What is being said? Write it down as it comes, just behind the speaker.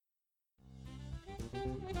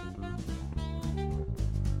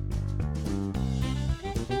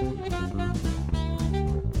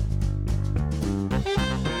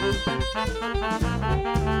Are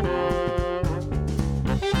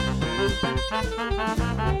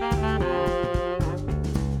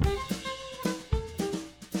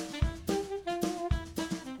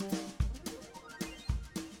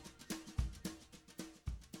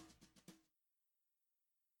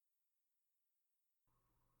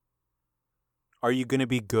you gonna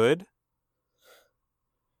be good?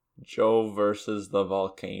 Joe versus the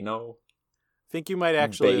volcano. Think you might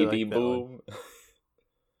actually Baby like that one. boom.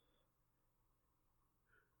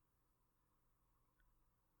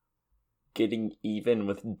 Getting even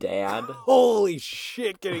with dad. Holy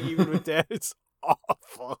shit, getting even with dad is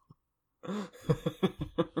awful.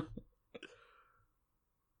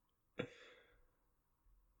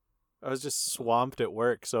 I was just swamped at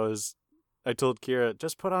work, so I told Kira,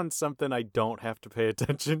 just put on something I don't have to pay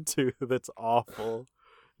attention to that's awful.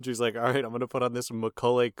 And she's like, all right, I'm going to put on this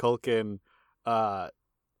Macaulay Culkin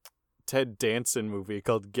Ted Danson movie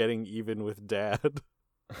called Getting Even with Dad.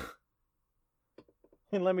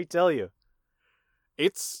 And let me tell you,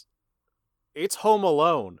 it's Home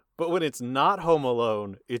Alone, but when it's not Home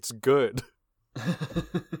Alone, it's good.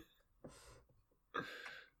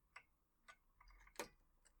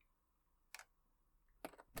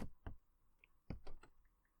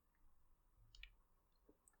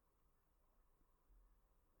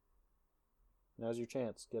 Now's your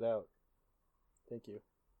chance. Get out. Thank you.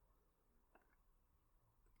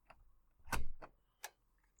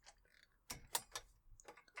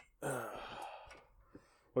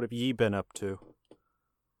 What have ye been up to?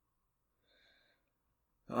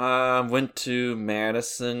 Went to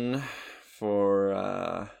Madison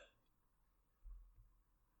for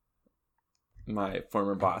my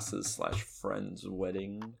former boss's / friend's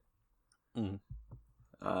wedding.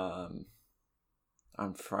 On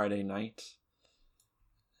Friday night,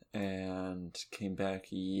 and came back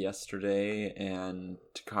yesterday, and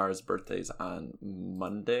Takara's birthday's on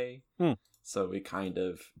Monday. So we kind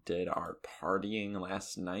of did our partying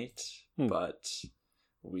last night, but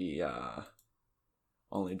we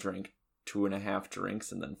only drank 2.5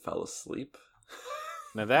 drinks and then fell asleep.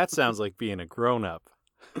 Now that sounds like being a grown-up.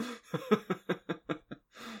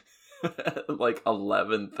 Like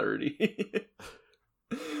 11:30.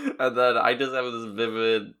 And then I just have this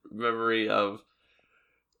vivid memory of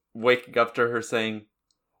waking up to her saying,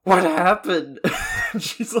 "What happened?" And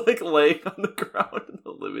she's like laying on the ground in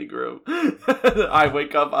the living room. And I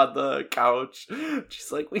wake up on the couch.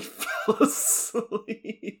 She's like, "We fell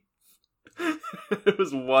asleep." It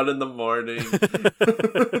was 1 a.m.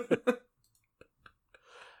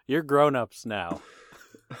 You're grown-ups now.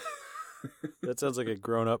 That sounds like a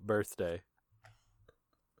grown-up birthday.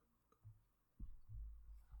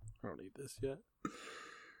 I don't need this yet.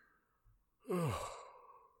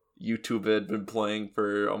 YouTube had been playing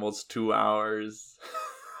for almost 2 hours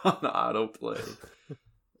on autoplay.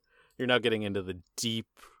 You're now getting into the deep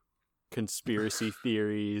conspiracy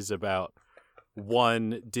theories about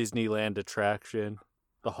one Disneyland attraction,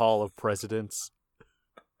 the Hall of Presidents.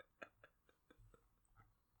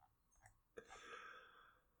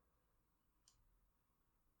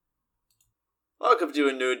 Welcome to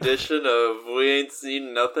a new edition of We Ain't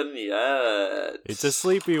Seen Nothing Yet. It's a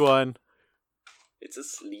sleepy one. It's a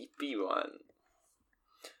sleepy one.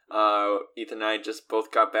 Ethan and I just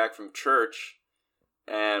both got back from church,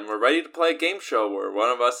 and we're ready to play a game show where one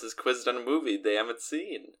of us is quizzed on a movie they haven't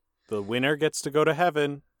seen. The winner gets to go to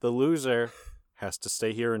heaven. The loser has to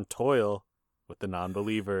stay here and toil with the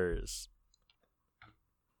non-believers.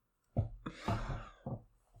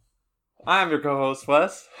 I'm your co-host,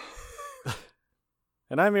 Wes.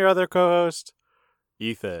 And I'm your other co-host,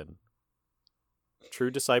 Ethan.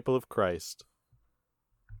 True disciple of Christ.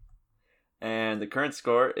 And the current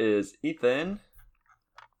score is Ethan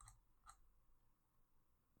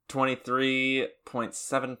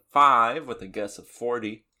 23.75 with a guess of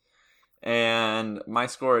 40. And my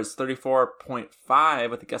score is 34.5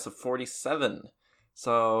 with a guess of 47.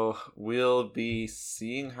 So we'll be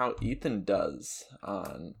seeing how Ethan does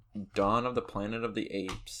on Dawn of the Planet of the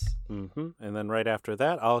Apes. Mm-hmm. And then right after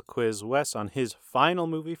that, I'll quiz Wes on his final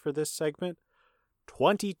movie for this segment,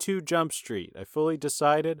 22 Jump Street. I fully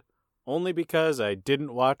decided, only because I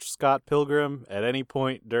didn't watch Scott Pilgrim at any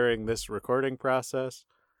point during this recording process,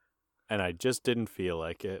 and I just didn't feel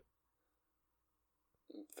like it.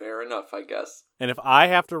 Fair enough, I guess. And if I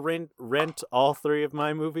have to rent all 3 of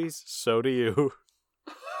my movies, so do you.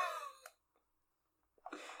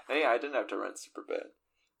 Hey, I didn't have to rent Superbad.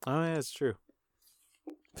 Oh, yeah, it's true.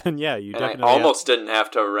 And yeah, you and definitely I almost didn't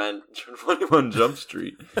have to rent 21 Jump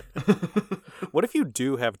Street. What if you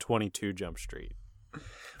do have 22 Jump Street?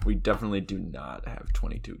 We definitely do not have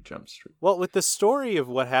 22 Jump Street. Well, with the story of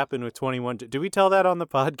what happened with 21, did we tell that on the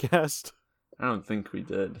podcast? I don't think we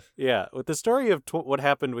did. Yeah, with the story of what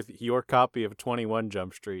happened with your copy of 21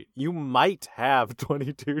 Jump Street, you might have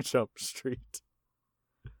 22 Jump Street.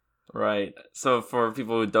 Right. So for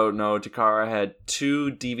people who don't know, Takara had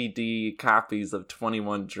 2 DVD copies of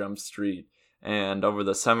 21 Jump Street. And over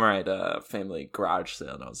the summer, I had a family garage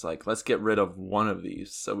sale. And I was like, let's get rid of one of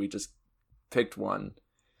these. So we just picked one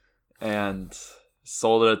and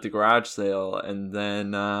sold it at the garage sale. And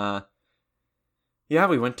then,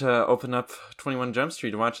 we went to open up 21 Jump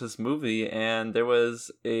Street to watch this movie. And there was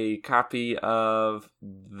a copy of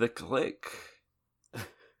The Click.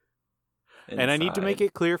 And I need to make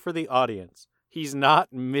it clear for the audience. He's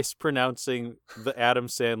not mispronouncing the Adam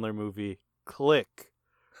Sandler movie Click.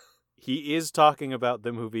 He is talking about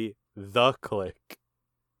the movie The Click.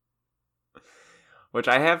 Which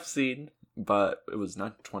I have seen, but it was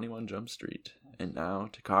not 21 Jump Street. And now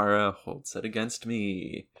Takara holds it against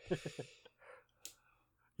me.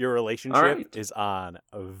 Your relationship is on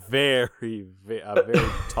a very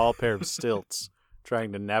tall pair of stilts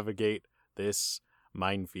trying to navigate this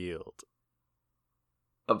minefield.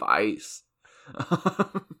 Of ice.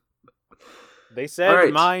 They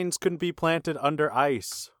said mines couldn't be planted under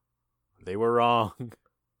ice. They were wrong.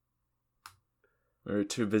 We were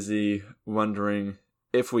too busy wondering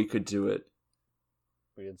if we could do it.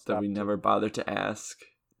 We never bothered to ask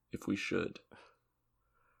if we should.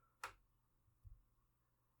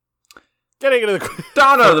 Getting into the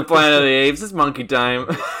Dawn of the Planet of the Apes. It's monkey time.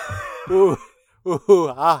 Ooh,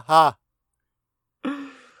 ha ha.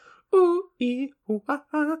 Ooh, ee, ooh, ah,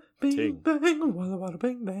 ah, bing, bang, walla, walla,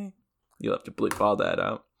 bing, bang. You'll have to bleep all that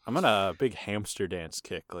out. I'm on a big hamster dance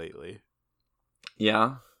kick lately.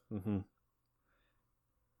 Yeah? Mm-hmm.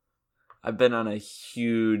 I've been on a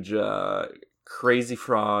huge Crazy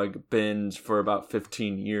Frog binge for about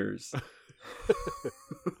 15 years.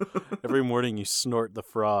 Every morning you snort the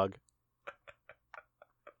frog.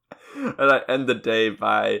 And I end the day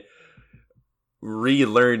by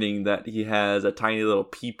relearning that he has a tiny little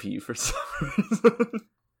pee-pee for some reason.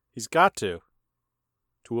 He's got to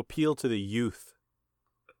appeal to the youth.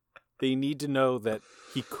 They need to know that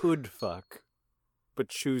he could fuck, but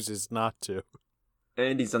chooses not to.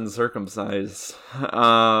 And he's uncircumcised.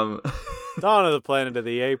 Dawn of the Planet of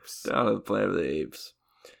the Apes. Dawn of the Planet of the Apes.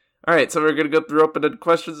 Alright, so we're going to go through open-ended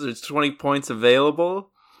questions. There's 20 points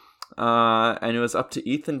available. And it was up to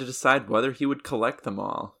Ethan to decide whether he would collect them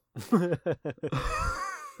all.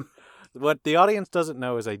 What the audience doesn't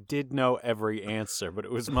know is I did know every answer, but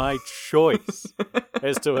it was my choice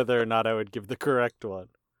as to whether or not I would give the correct one.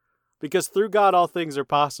 Because through God, all things are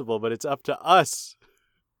possible, but it's up to us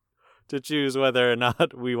to choose whether or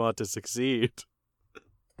not we want to succeed.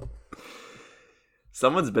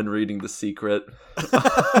 Someone's been reading The Secret. If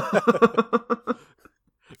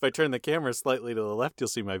I turn the camera slightly to the left, you'll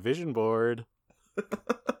see my vision board.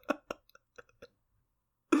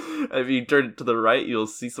 If you turn it to the right, you'll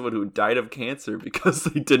see someone who died of cancer because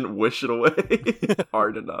they didn't wish it away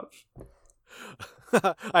hard enough.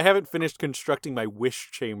 I haven't finished constructing my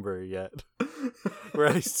wish chamber yet. Where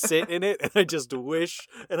I sit in it and I just wish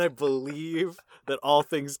and I believe that all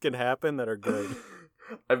things can happen that are good.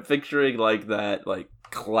 I'm picturing that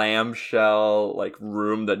clamshell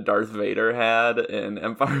room that Darth Vader had in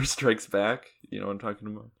Empire Strikes Back. You know what I'm talking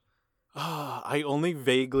about? I only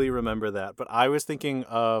vaguely remember that, but I was thinking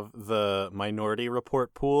of the Minority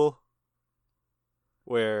Report pool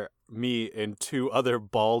where me and 2 other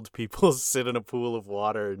bald people sit in a pool of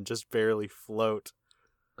water and just barely float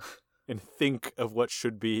and think of what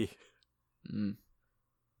should be.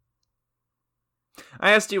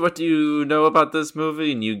 I asked you, what do you know about this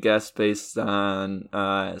movie? And you guessed based on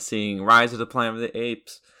seeing Rise of the Planet of the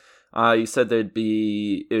Apes. You said it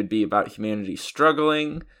would be about humanity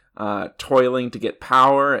struggling, toiling to get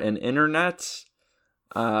power and internet.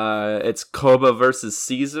 It's Koba versus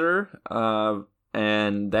Caesar,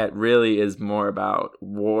 and that really is more about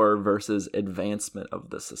war versus advancement of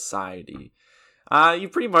the society. You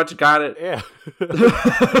pretty much got it. Yeah.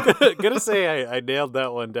 Gonna say I nailed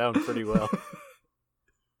that one down pretty well.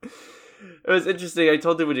 It was interesting. I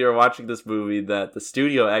told you when you were watching this movie that the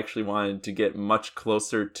studio actually wanted to get much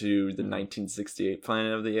closer to the 1968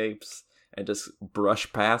 Planet of the Apes and just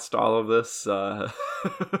brush past all of this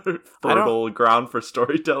fertile ground for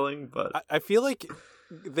storytelling. But I feel like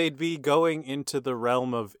they'd be going into the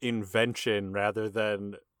realm of invention rather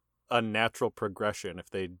than a natural progression if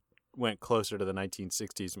they went closer to the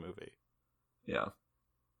 1960s movie. Yeah.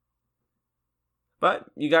 But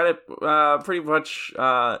you got it pretty much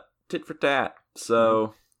tit for tat.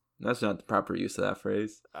 So That's not the proper use of that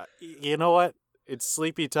phrase. You know what? It's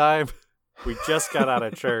sleepy time. We just got out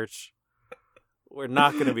of church. We're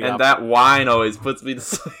not going to be and that wine always puts me to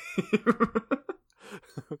sleep.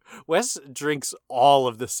 Wes drinks all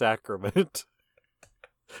of the sacrament.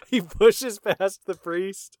 He pushes past the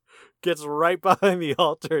priest, gets right behind the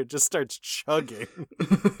altar, and just starts chugging.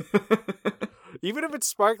 Even if it's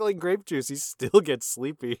sparkling grape juice, he still gets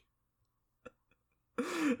sleepy.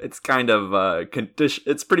 It's kind of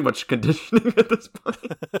it's pretty much conditioning at this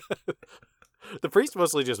point. The priest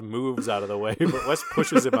mostly just moves out of the way, but Wes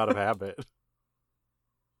pushes him out of habit.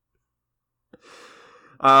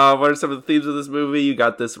 What are some of the themes of this movie? You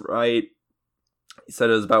got this right. You said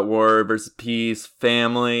it was about war versus peace,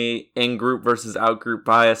 family, in-group versus out-group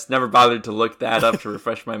bias. Never bothered to look that up to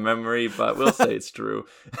refresh my memory, but we'll say it's true.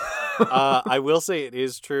 I will say it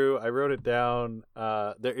is true. I wrote it down.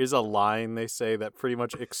 There is a line they say that pretty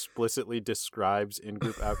much explicitly describes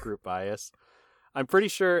in-group, out-group bias. I'm pretty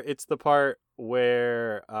sure it's the part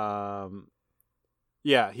where,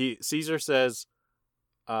 Caesar says,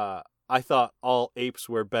 I thought all apes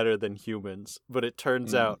were better than humans, but it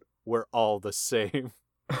turns out we're all the same.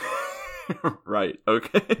 Right,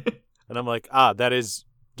 okay. And I'm like, that is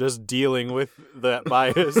just dealing with that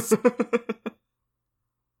bias.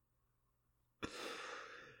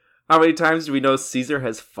 How many times do we know Caesar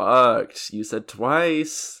has fucked? You said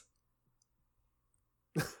twice.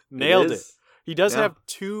 Nailed it. He does have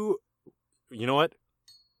two, you know what?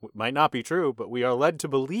 Might not be true, but we are led to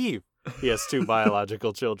believe he has two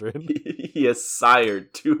biological children. He has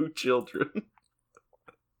sired two children.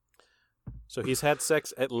 So he's had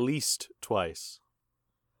sex at least twice.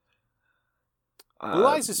 Blue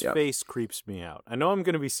Eyes' face creeps me out. I know I'm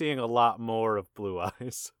going to be seeing a lot more of Blue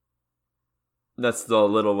Eyes. That's the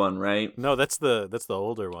little one, right? No, that's the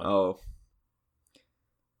older one. Oh.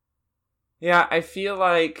 Yeah, I feel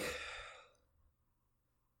like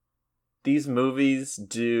these movies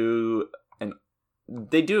do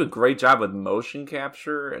a great job with motion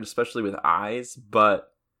capture, and especially with eyes, but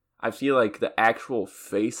I feel like the actual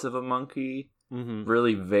face of a monkey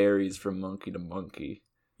really varies from monkey to monkey.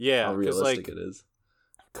 Yeah, how realistic it is.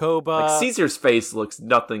 Koba, like Caesar's face looks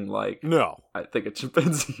nothing like. No, I think a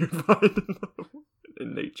chimpanzee you'd find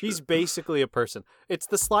in nature. He's basically a person. It's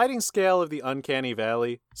the sliding scale of the uncanny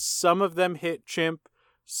valley. Some of them hit chimp,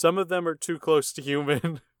 some of them are too close to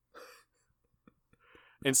human.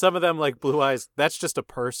 And some of them, like Blue Eyes, that's just a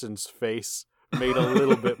person's face made a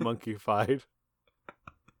little bit monkeyfied.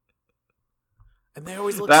 And they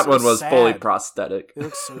always look that so one was sad. Fully prosthetic. It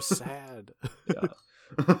looks so sad.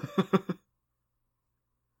 Yeah.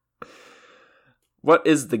 What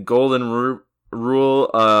is the golden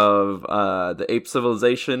rule of the ape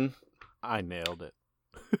civilization? I nailed it.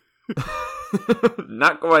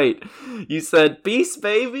 Not quite. You said peace,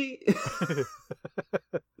 baby.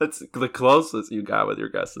 That's the closest you got with your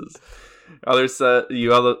guesses.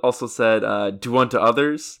 You also said do unto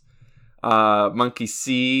others. Monkey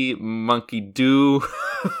see, monkey do,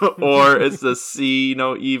 or it's a see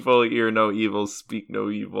no evil, hear no evil, speak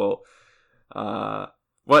no evil.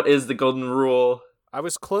 What is the golden rule? I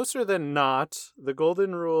was closer than not. The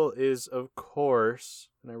golden rule is, of course,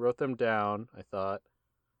 and I wrote them down, I thought,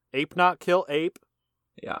 ape not kill ape.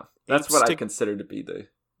 Yeah, that's what I consider to be the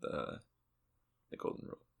golden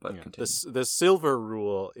rule. But yeah, the silver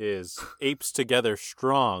rule is apes together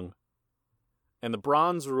strong. And the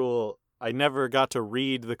bronze rule, I never got to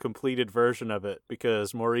read the completed version of it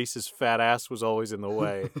because Maurice's fat ass was always in the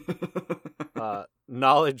way.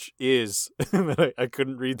 Knowledge is, and I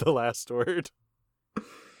couldn't read the last word.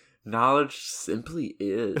 Knowledge simply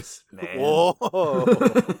is, man. Whoa.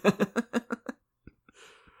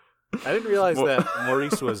 I didn't realize that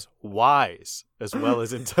Maurice was wise as well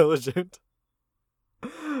as intelligent.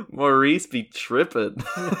 Maurice be tripping.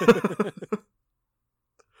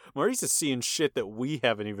 Maurice is seeing shit that we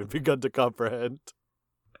haven't even begun to comprehend.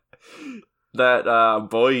 That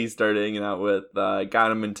boy he started hanging out with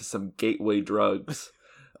got him into some gateway drugs.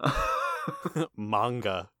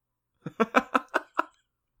 Manga.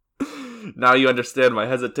 Now you understand my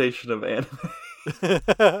hesitation of anime.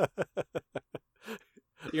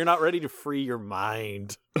 You're not ready to free your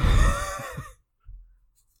mind.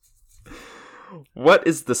 What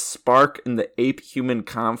is the spark in the ape-human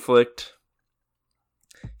conflict?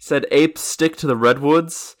 He said apes stick to the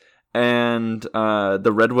redwoods, and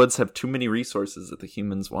the redwoods have too many resources that the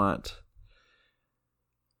humans want.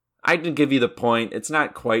 I can give you the point. It's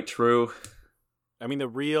not quite true. I mean, the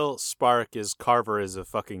real spark is Carver is a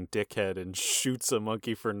fucking dickhead and shoots a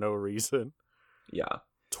monkey for no reason. Yeah.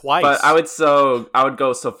 Twice. But I would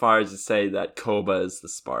go so far as to say that Koba is the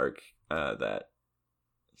spark that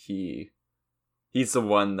he's the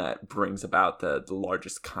one that brings about the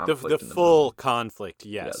largest conflict. The in the full movie. conflict,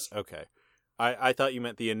 yes. Okay. I thought you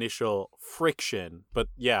meant the initial friction, but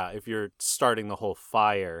yeah, if you're starting the whole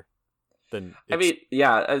fire, then I mean,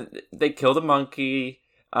 yeah, they killed a monkey,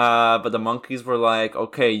 but the monkeys were like,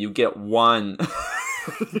 okay, you get one.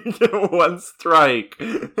 You get one strike.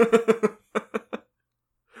 the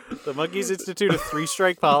monkeys institute a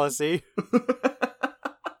 3-strike policy.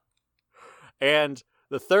 And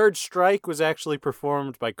the third strike was actually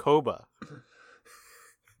performed by Koba.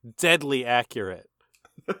 Deadly accurate.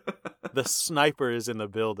 The sniper is in the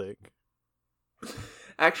building.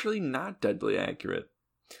 Actually, not deadly accurate.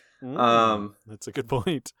 That's a good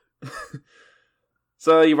point.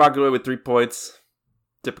 So you walk away with 3 points.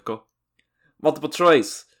 Typical. Multiple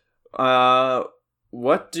choice.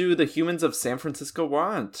 What do the humans of San Francisco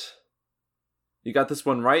want? You got this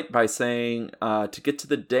one right by saying to get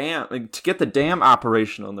the dam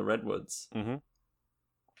operational in the Redwoods. Mm-hmm.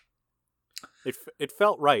 It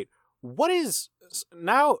felt right. What is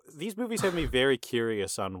now? These movies have me very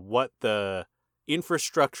curious on what the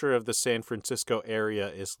infrastructure of the San Francisco area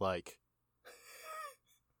is like.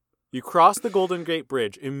 You cross the Golden Gate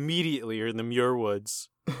Bridge, immediately you're in the Muir Woods.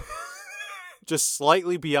 Just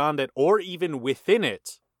slightly beyond it, or even within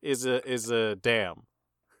it, is a dam.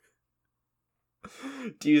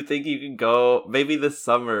 Do you think you can go, maybe this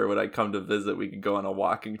summer when I come to visit, we can go on a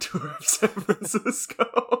walking tour of San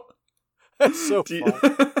Francisco? That's so fun.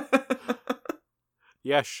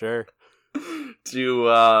 Yeah, sure.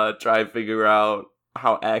 To try and figure out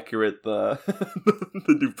how accurate the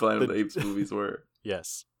the new Planet of the Apes movies were.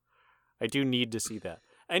 Yes. I do need to see that.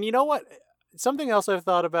 And you know what? Something else I've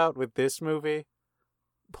thought about with this movie,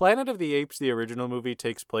 Planet of the Apes, the original movie,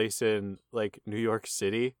 takes place in, like, New York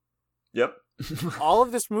City. Yep. All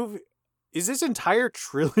of this movie, is this entire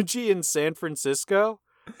trilogy in San Francisco?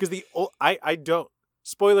 Because I don't,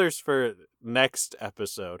 spoilers for next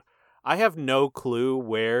episode, I have no clue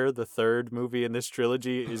where the third movie in this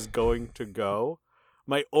trilogy is going to go.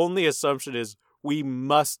 My only assumption is we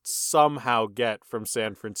must somehow get from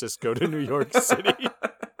San Francisco to New York City.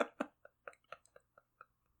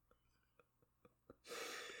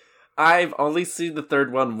 I've only seen the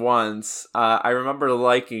third one once. I remember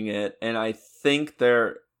liking it, and I think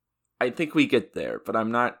we get there, but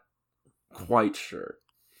I'm not quite sure.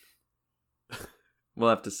 We'll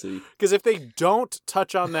have to see. Because if they don't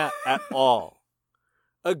touch on that at all,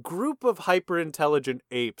 a group of hyper-intelligent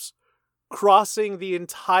apes crossing the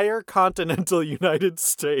entire continental United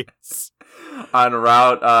States on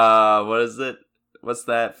Route, what is it? What's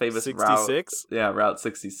that famous 66? Route? Yeah, Route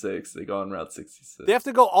 66. They go on Route 66. They have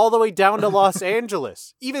to go all the way down to Los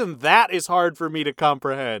Angeles. Even that is hard for me to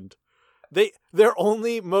comprehend. Their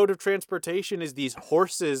only mode of transportation is these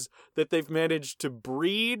horses that they've managed to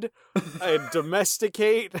breed and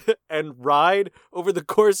domesticate and ride over the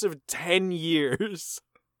course of 10 years.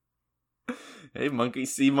 Hey, monkey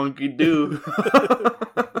see, monkey do.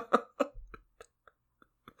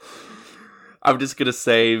 I'm just going to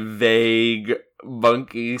say vague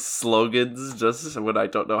monkey slogans just when I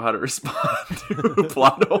don't know how to respond to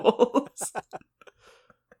plot holes.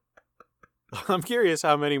 I'm curious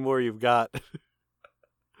how many more you've got.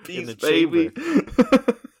 Peace, baby.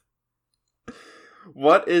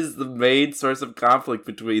 What is the main source of conflict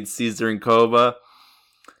between Caesar and Koba?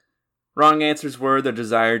 Wrong answers were their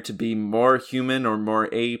desire to be more human or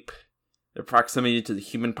more ape, their proximity to the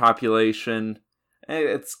human population.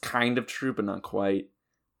 It's kind of true, but not quite.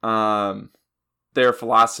 Their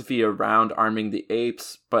philosophy around arming the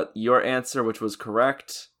apes, but your answer, which was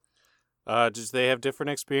correct... just they have different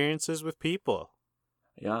experiences with people.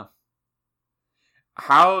 Yeah.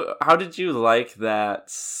 How did you like that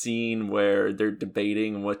scene where they're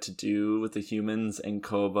debating what to do with the humans and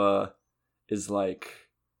Koba is like,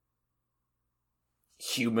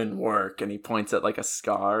 human work, and he points at like a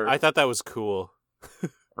scar? I thought that was cool.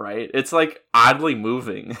 Right? It's like oddly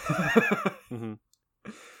moving. Mm-hmm.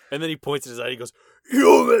 And then he points at his eye and he goes,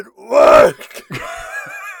 human work!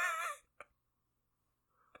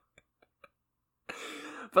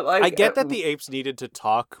 But like, I get that the apes needed to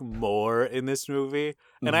talk more in this movie,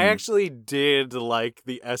 and I actually did like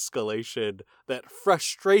the escalation, that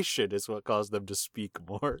frustration is what caused them to speak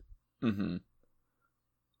more. Mm-hmm.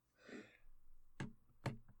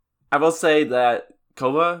 I will say that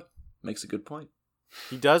Koba makes a good point.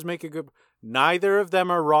 He does make a good... Neither of them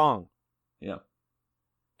are wrong. Yeah.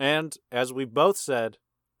 And, as we both said,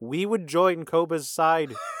 we would join Koba's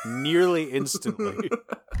side nearly instantly.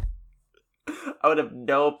 I would have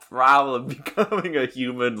no problem becoming a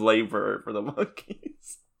human laborer for the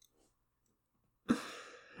monkeys.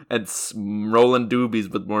 and rolling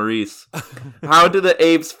doobies with Maurice. How do the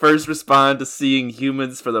apes first respond to seeing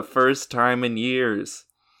humans for the first time in years?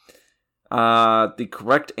 The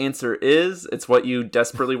correct answer is, it's what you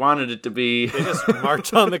desperately wanted it to be. They just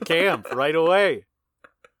march on the camp right away.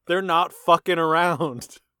 They're not fucking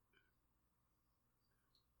around.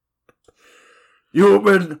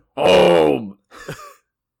 Human home.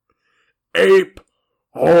 Ape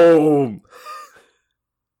home.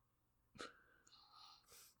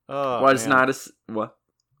 Oh, Was man. not a what?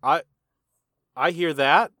 I hear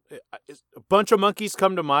that. A bunch of monkeys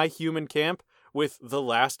come to my human camp with the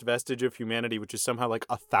last vestige of humanity, which is somehow like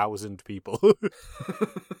 1,000 people.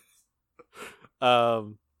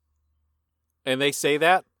 And they say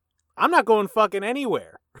that. I'm not going fucking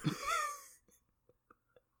anywhere.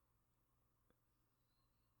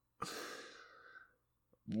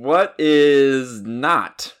 What is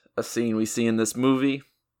not a scene we see in this movie?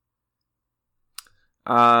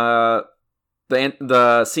 The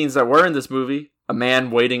scenes that were in this movie: a man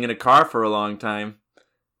waiting in a car for a long time.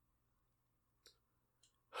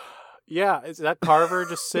 Yeah, is that Carver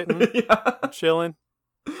just sitting, Yeah. chilling?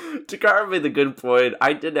 Takara made the good point.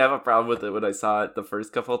 I did have a problem with it when I saw it the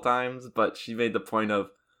first couple of times, but she made the point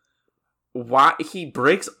of why he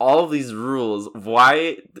breaks all of these rules.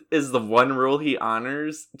 Why is the one rule he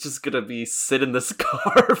honors just gonna be sit in this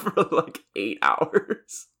car for like 8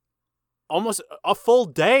 hours? Almost a full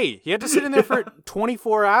day. He had to sit in there for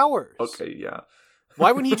 24 hours. Okay, yeah.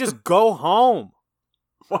 Why wouldn't he just go home?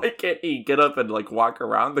 Why can't he get up and like walk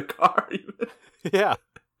around the car? Yeah.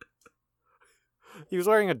 He was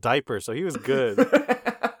wearing a diaper, so he was good.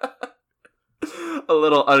 A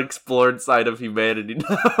little unexplored side of humanity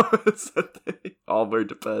now. All where it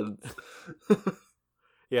depends.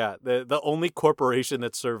 Yeah, the only corporation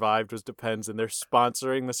that survived was Depends, and they're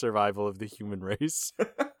sponsoring the survival of the human race.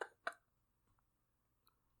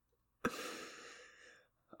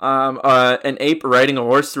 An ape riding a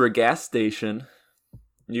horse through a gas station.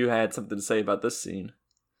 You had something to say about this scene.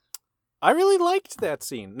 I really liked that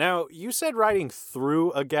scene. Now, you said riding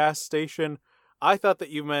through a gas station. I thought that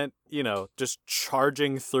you meant, just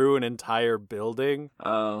charging through an entire building.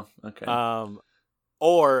 Oh, okay.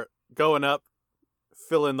 Or going up,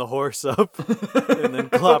 filling the horse up, and then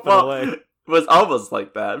clopping away. It was almost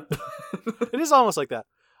like that. It is almost like that.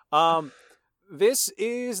 This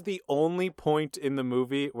is the only point in the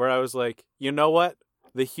movie where I was like, you know what?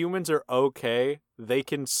 The humans are okay. They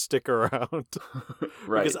can stick around.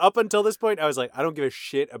 Right. Because up until this point, I was like, I don't give a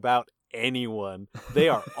shit about anyone. They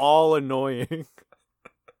are all annoying.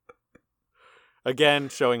 Again,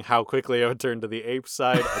 showing how quickly I would turn to the ape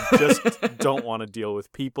side. I just don't want to deal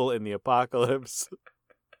with people in the apocalypse.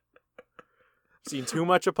 Seen too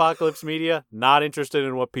much apocalypse media. Not interested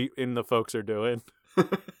in what in the folks are doing.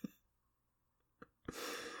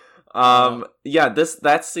 Yeah,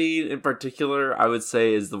 that scene in particular, I would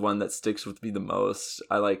say, is the one that sticks with me the most.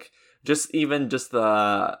 I like just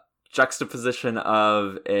the juxtaposition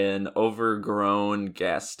of an overgrown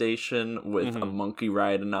gas station with a monkey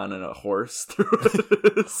riding on a horse through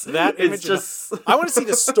it. That image, just I want to see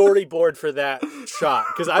the storyboard for that shot,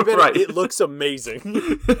 because I bet it looks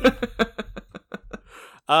amazing.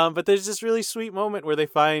 But there's this really sweet moment where they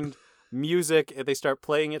find music and they start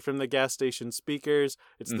playing it from the gas station speakers.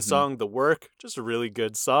 It's the song The Work, just a really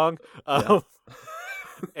good song.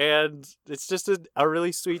 And it's just a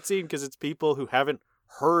really sweet scene because it's people who haven't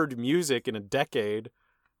heard music in a decade.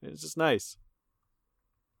 It's just nice.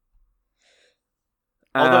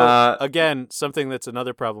 Although, again, something that's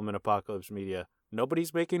another problem in apocalypse media,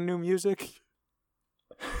 nobody's making new music.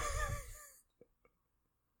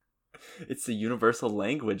 It's a universal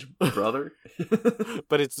language, brother.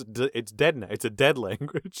 But it's dead now. It's a dead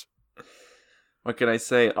language. What can I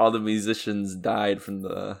say? All the musicians died from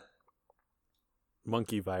the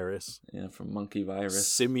monkey virus. Yeah, from monkey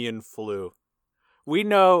virus. Simian flu. We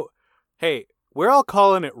know, hey, we're all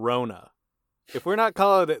calling it Rona. If we're not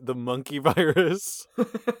calling it the monkey virus.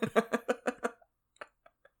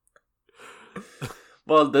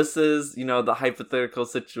 Well, this is, the hypothetical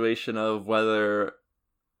situation of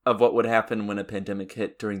what would happen when a pandemic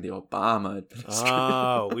hit during the Obama administration.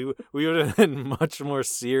 Oh, we would have been much more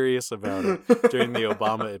serious about it during the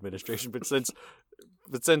Obama administration. But since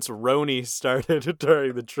Roni started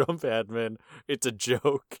during the Trump admin, it's a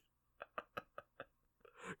joke.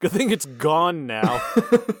 Good thing it's gone now.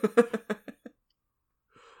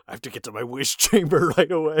 I have to get to my wish chamber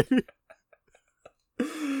right away.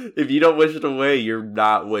 If you don't wish it away, you're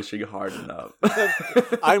not wishing hard enough.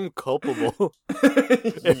 I'm culpable.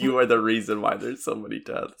 You are the reason why there's so many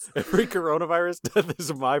deaths. Every coronavirus death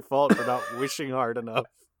is my fault for not wishing hard enough.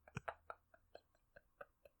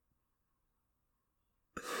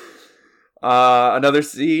 Another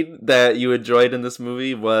scene that you enjoyed in this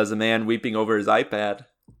movie was a man weeping over his iPad.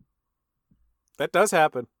 That does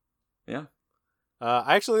happen. Yeah.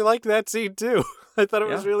 I actually liked that scene too. I thought it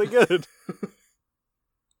was really good.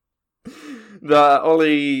 The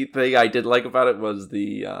only thing I did like about it was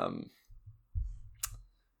the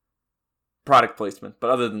product placement. But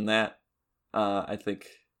other than that, I think...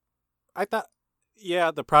 I thought,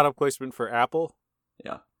 the product placement for Apple.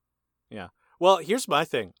 Yeah. Yeah. Well, here's my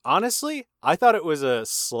thing. Honestly, I thought it was a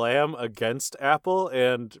slam against Apple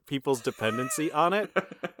and people's dependency on it.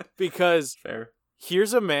 Because Fair.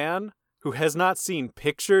 Here's a man who has not seen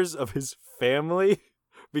pictures of his family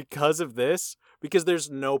because of this, because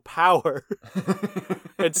there's no power.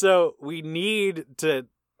 And so we need to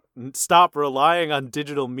stop relying on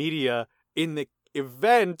digital media in the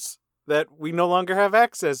event that we no longer have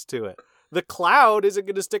access to it. The cloud isn't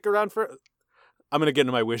going to stick around for... I'm going to get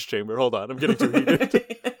into my wish chamber. Hold on. I'm getting too heated.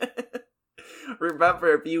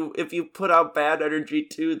 Remember, if you put out bad energy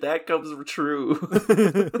too, that comes true.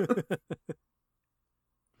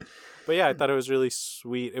 But yeah, I thought it was really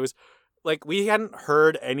sweet. It was like we hadn't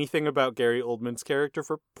heard anything about Gary Oldman's character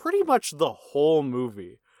for pretty much the whole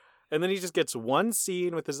movie. And then he just gets one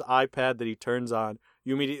scene with his iPad that he turns on.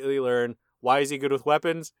 You immediately learn, why is he good with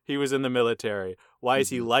weapons? He was in the military. Why is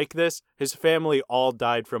he like this? His family all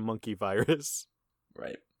died from monkey virus.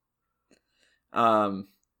 Right. I'm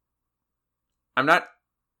not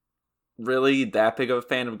really that big of a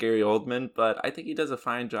fan of Gary Oldman, but I think he does a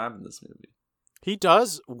fine job in this movie. He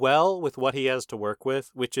does well with what he has to work with,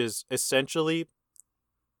 which is essentially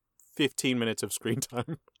 15 minutes of screen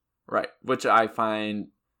time. Right, which I find...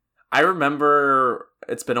 I remember...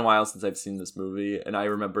 It's been a while since I've seen this movie, and I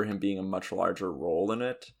remember him being a much larger role in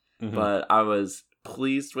it, but I was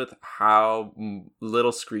pleased with how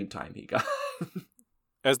little screen time he got.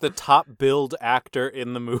 As the top billed actor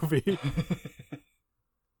in the movie.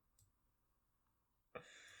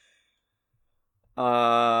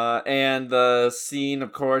 And the scene,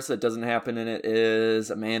 of course, that doesn't happen in it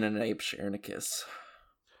is a man and an ape sharing a kiss.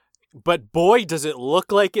 But boy, does it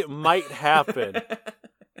look like it might happen.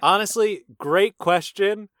 Honestly, great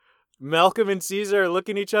question. Malcolm and Caesar are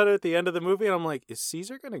looking at each other at the end of the movie, and I'm like, is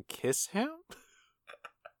Caesar going to kiss him?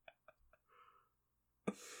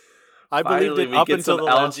 I believed it up until the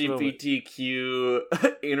last LGBTQ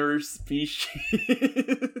interspecies.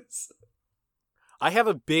 I have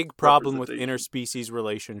a big problem with interspecies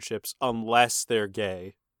relationships unless they're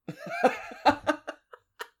gay.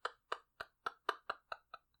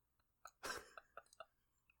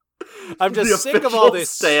 I'm just sick of all this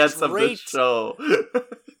stance of the show.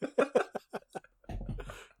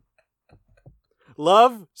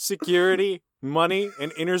 Love, security, money,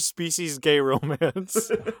 and interspecies gay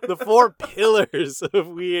romance. The 4 pillars of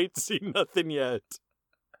We Ain't Seen Nothing Yet.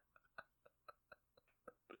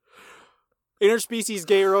 Interspecies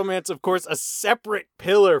gay romance, of course, a separate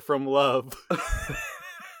pillar from love.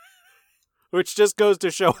 Which just goes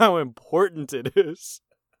to show how important it is.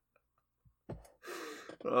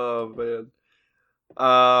 Oh, man.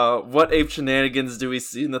 What ape shenanigans do we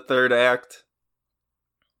see in the third act?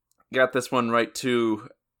 Got this one right, too.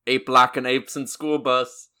 Ape locking apes in school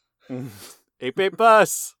bus. Ape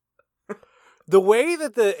bus. The way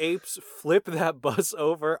that the apes flip that bus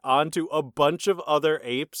over onto a bunch of other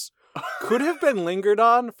apes could have been lingered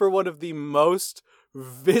on for one of the most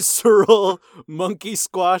visceral monkey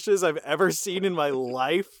squashes I've ever seen in my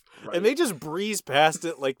life. Right. And they just breeze past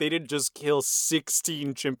it like they didn't just kill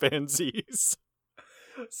 16 chimpanzees.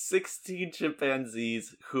 16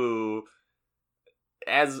 chimpanzees who,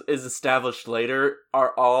 as is established later,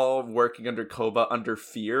 are all working under Koba under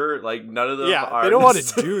fear. Like, none of them are... they don't want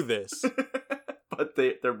to do this. But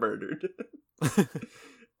they're murdered.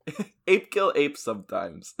 Ape kill ape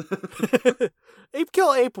sometimes. Ape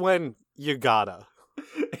kill ape when you gotta.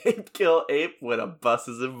 Ape kill ape when a bus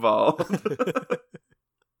is involved.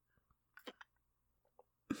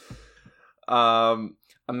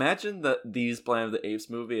 Imagine these Planet of the Apes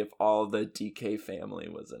movie if all the DK family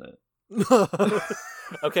was in it.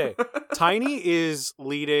 Okay, Tiny is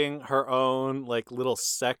leading her own like little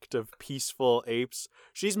sect of peaceful apes.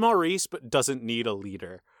 She's Maurice, but doesn't need a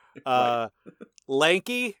leader. Right.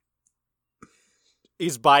 Lanky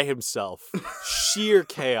is by himself. Sheer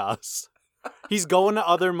chaos. He's going to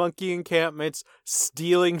other monkey encampments,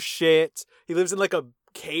 stealing shit. He lives in like a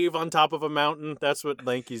cave on top of a mountain. That's what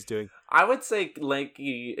Lanky's doing. I would say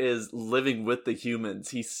Lanky is living with the humans.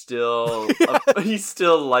 He still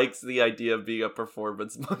likes the idea of being a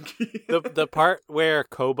performance monkey. The part where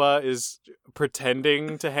Koba is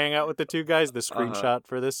pretending to hang out with the two guys, the screenshot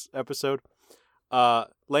for this episode,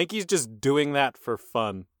 Lanky's just doing that for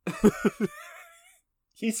fun.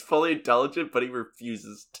 He's fully intelligent, but he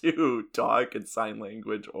refuses to talk in sign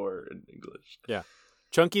language or in English. Yeah.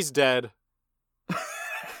 Chunky's dead.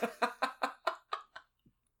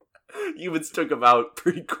 Humans took him out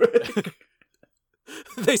pretty quick.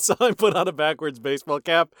 They saw him put on a backwards baseball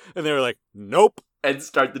cap, and they were like, nope. And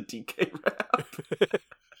start the DK rap.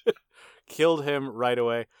 Killed him right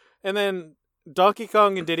away. And then Donkey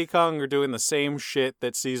Kong and Diddy Kong are doing the same shit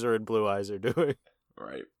that Caesar and Blue Eyes are doing.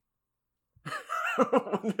 Right.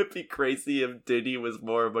 Wouldn't it be crazy if Diddy was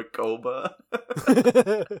more of a Koba?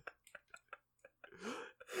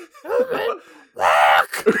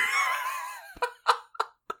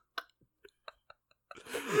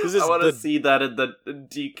 I want to see that in the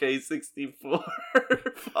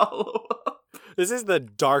DK64 follow-up. This is the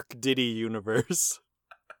Dark Diddy universe.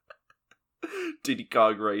 Diddy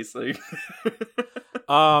Kong Racing.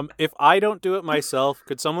 If I don't do it myself,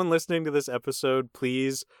 could someone listening to this episode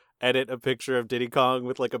please edit a picture of Diddy Kong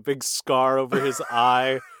with like a big scar over his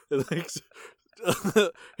eye? Like,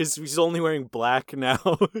 he's only wearing black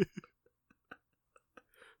now.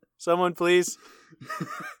 Someone please.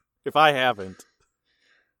 If I haven't.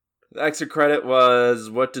 The extra credit was,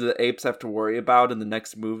 what do the apes have to worry about in the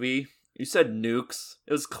next movie? You said nukes.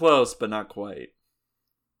 It was close, but not quite.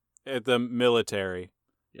 At the military.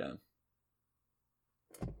 Yeah.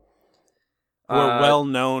 We're well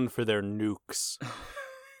known for their nukes.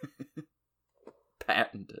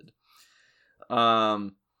 Patented.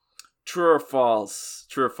 True or false?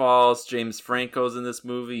 True or false? James Franco's in this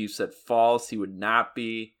movie. You said false. He would not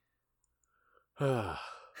be.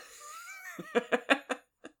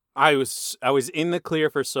 I was in the clear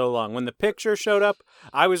for so long. When the picture showed up,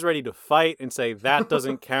 I was ready to fight and say that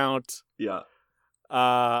doesn't count. Yeah.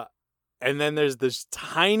 And then there's this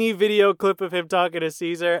tiny video clip of him talking to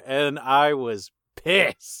Caesar, and I was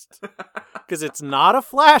pissed because it's not a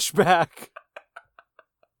flashback.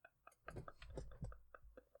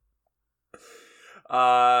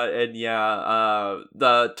 And yeah,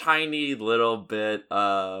 the tiny little bit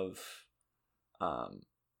of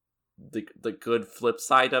the good flip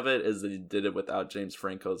side of it is that he did it without James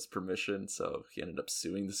Franco's permission, so he ended up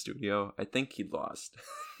suing the studio. I think he lost.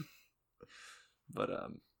 But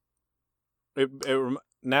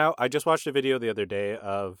now I just watched a video the other day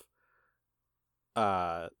of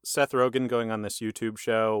Seth Rogen going on this YouTube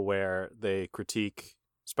show where they critique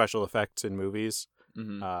special effects in movies.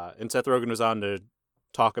 mm-hmm. And Seth Rogen was on to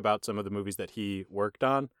talk about some of the movies that he worked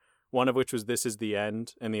on, one of which was This Is the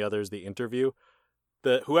End, and the other is The Interview.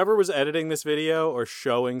 Whoever was editing this video or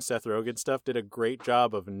showing Seth Rogen stuff did a great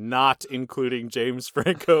job of not including James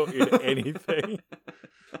Franco in anything.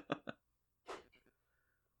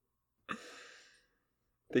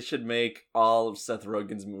 They should make all of Seth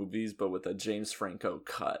Rogen's movies, but with a James Franco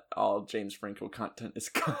cut. All James Franco content is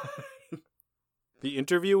cut. The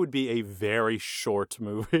Interview would be a very short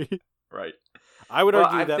movie. Right. I would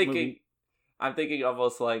argue that movie... I'm thinking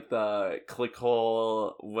almost like the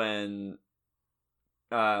clickhole when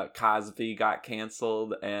Cosby got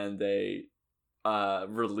canceled and they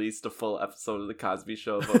released a full episode of the Cosby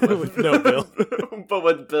Show, but with no Bill. But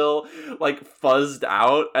with Bill like fuzzed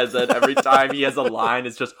out, and then every time he has a line,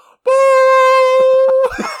 it's just boo.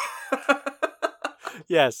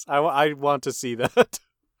 Yes, I want to see that.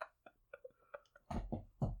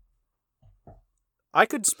 I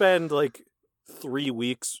could spend like 3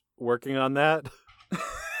 weeks working on that.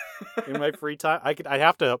 In my free time. I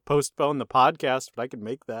have to postpone the podcast, but I could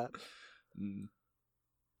make that.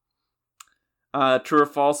 True or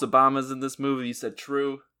false, Obama's in this movie? You said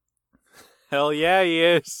true. Hell yeah, he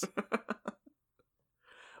is.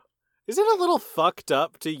 Is it a little fucked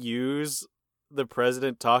up to use the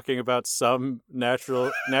president talking about some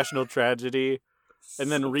national tragedy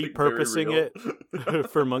and then Something repurposing it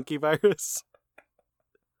for monkey virus?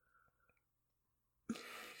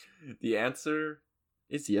 The answer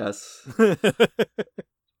is yes.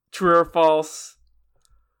 True or false?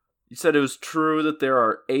 You said it was true that there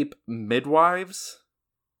are ape midwives?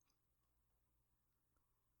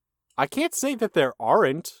 I can't say that there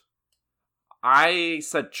aren't. I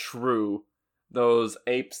said true. Those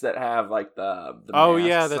apes that have like the oh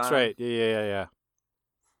yeah, masks that's on. right. Yeah.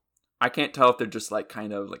 I can't tell if they're just like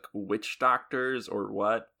kind of like witch doctors or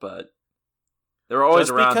what, but they're always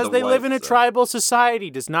just around because the they live white, in a so. tribal society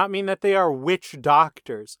does not mean that they are witch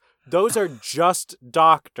doctors. Those are just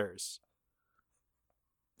doctors.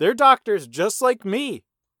 They're doctors just like me.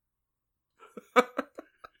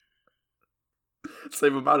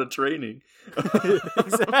 Same amount of training.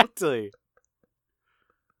 Exactly.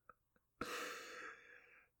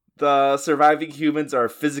 The surviving humans are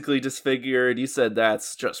physically disfigured. You said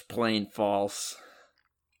that's just plain false.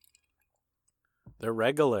 They're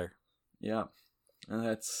regular. Yeah. And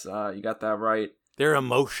that's, you got that right. They're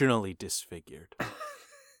emotionally disfigured.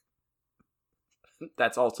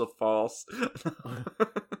 That's also false.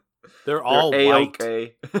 They're all white.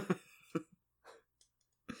 A-okay.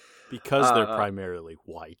 Because they're primarily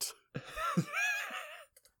white.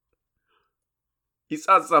 You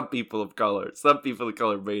saw some people of color. Some people of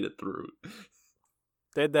color made it through.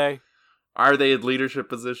 Did they? Are they in leadership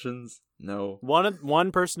positions? No.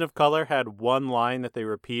 One person of color had one line that they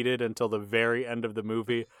repeated until the very end of the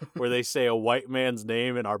movie where they say a white man's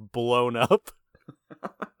name and are blown up.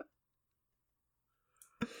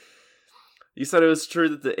 You said it was true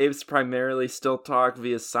that the apes primarily still talk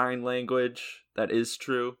via sign language. That is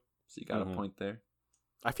true. So you got a point there.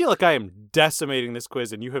 I feel like I am decimating this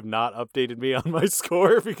quiz, and you have not updated me on my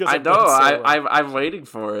score because I know. I'm waiting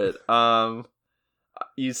for it.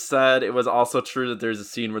 You said it was also true that there's a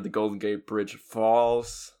scene where the Golden Gate Bridge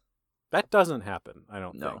falls. That doesn't happen. I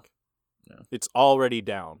don't think. No. It's already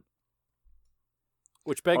down.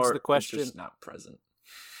 Which begs the question: it's just not present.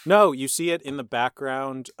 No, you see it in the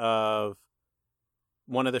background of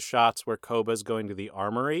one of the shots where Koba's going to the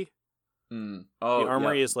armory. Oh, the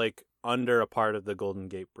armory is like under a part of the Golden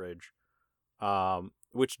Gate Bridge,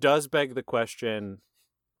 which does beg the question: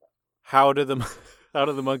 how do the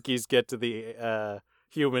monkeys get to the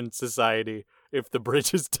human society if the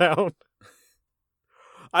bridge is down?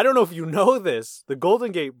 I don't know if you know this. The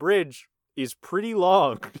Golden Gate Bridge is pretty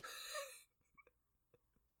long.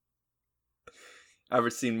 Ever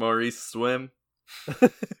seen Maurice swim?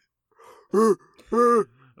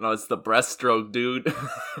 No, it's the breaststroke, dude.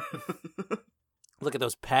 Look at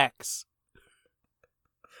those pecs.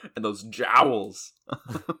 And those jowls.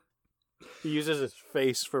 He uses his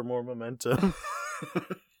face for more momentum.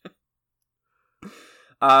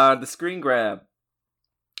 The screen grab.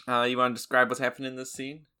 You want to describe what's happening in this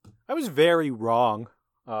scene? I was very wrong,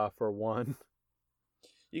 for one.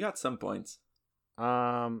 You got some points.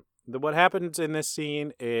 What happens in this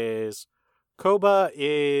scene is Koba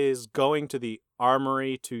is going to the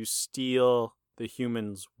armory to steal the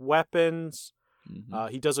humans' weapons.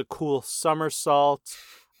 He does a cool somersault,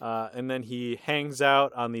 and then he hangs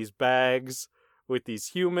out on these bags with these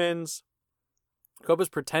humans. Koba's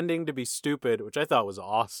pretending to be stupid, which I thought was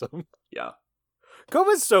awesome. Yeah.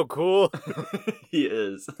 Koba's so cool. He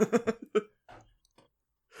is.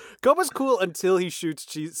 Koba's cool until he shoots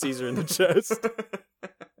Caesar in the chest.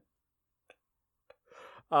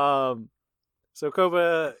 So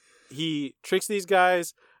Koba, he tricks these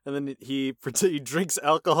guys, and then he drinks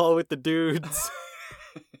alcohol with the dudes,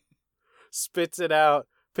 spits it out,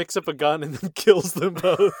 picks up a gun, and then kills them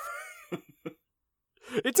both.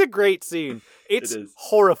 It's a great scene. It's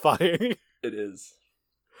horrifying. It is.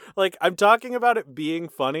 Like, I'm talking about it being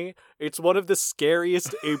funny. It's one of the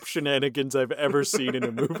scariest ape shenanigans I've ever seen in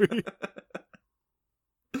a movie.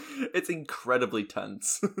 It's incredibly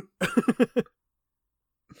tense.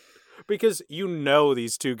 Because you know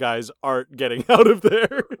these two guys aren't getting out of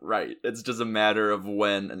there. Right. It's just a matter of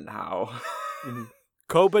when and how.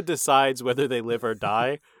 Koba decides whether they live or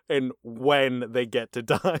die, and when they get to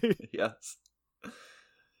die. Yes.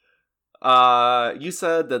 You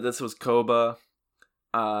said that this was Koba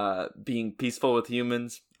being peaceful with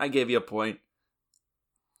humans. I gave you a point.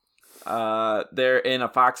 They're in a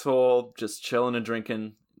foxhole, just chilling and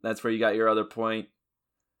drinking. That's where you got your other point.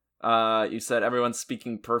 You said everyone's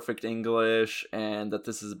speaking perfect English, and that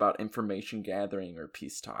this is about information gathering or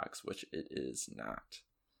peace talks, which it is not.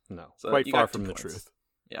 No, so quite far from the truth.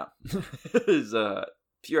 Yeah. It is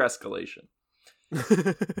pure escalation.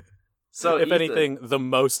 So, if anything, the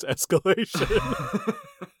most escalation.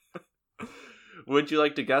 Would you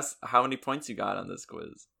like to guess how many points you got on this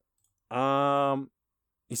quiz?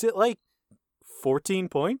 Is it like 14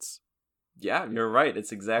 points? Yeah, you're right.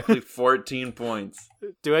 It's exactly 14 points.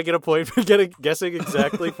 Do I get a point for guessing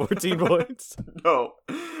exactly 14 points? No,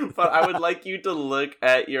 but I would like you to look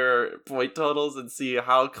at your point totals and see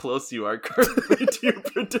how close you are currently to your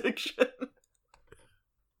prediction.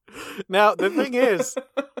 Now, the thing is,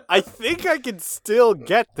 I think I can still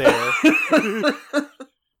get there.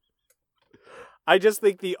 I just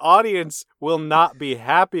think the audience will not be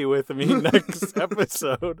happy with me next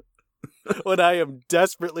episode when I am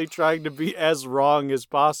desperately trying to be as wrong as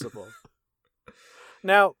possible.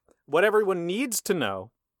 Now, what everyone needs to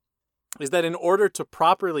know is that in order to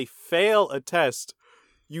properly fail a test,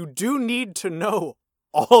 you do need to know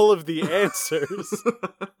all of the answers.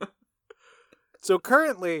 So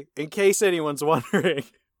currently, in case anyone's wondering,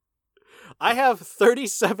 I have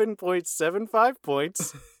 37.75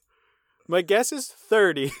 points. My guess is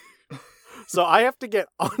 30. So I have to get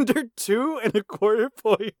under 2.25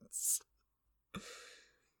 points.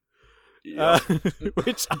 Yep.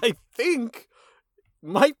 Which I think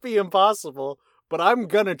might be impossible, but I'm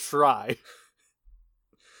gonna try.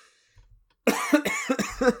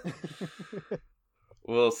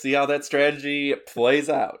 We'll see how that strategy plays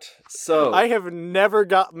out. So I have never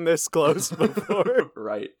gotten this close before.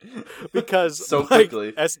 right. Because so my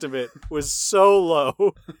quickly. estimate was so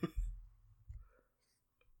low.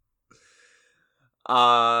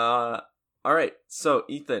 All right. So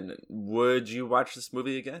Ethan, would you watch this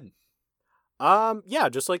movie again? Yeah,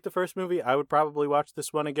 just like the first movie, I would probably watch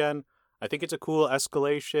this one again. I think it's a cool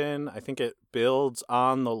escalation. I think it builds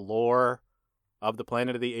on the lore of the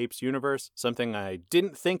Planet of the Apes universe, something I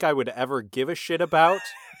didn't think I would ever give a shit about.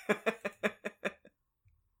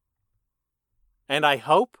 And I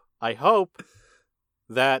hope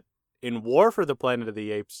that in War for the Planet of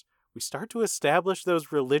the Apes, we start to establish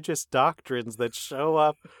those religious doctrines that show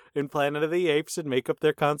up in Planet of the Apes and make up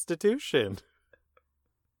their constitution.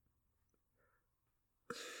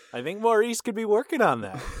 I think Maurice could be working on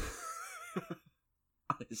that.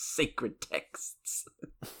 On his sacred texts.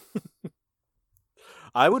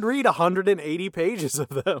 I would read 180 pages of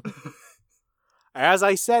them. As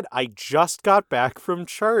I said, I just got back from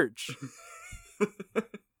church.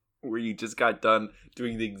 Where you just got done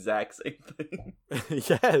doing the exact same thing.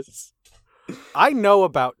 Yes. I know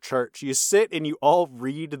about church. You sit and you all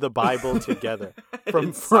read the Bible together from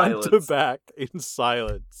In front to silence. back in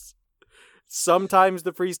silence. Sometimes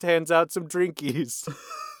the priest hands out some drinkies.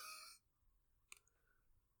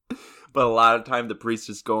 But a lot of time the priest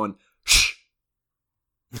is going, shh,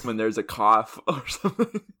 when there's a cough or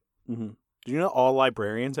something. Mm-hmm. Do you know all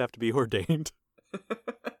librarians have to be ordained?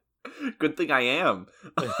 Good thing I am.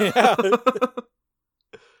 Yeah.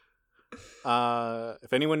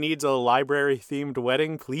 If anyone needs a library-themed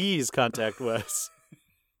wedding, please contact Wes.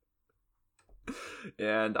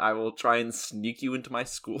 And I will try and sneak you into my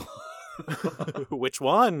school. Which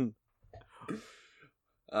one?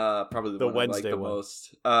 Probably The one I like Wednesday the one.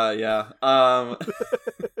 most. Yeah. I'll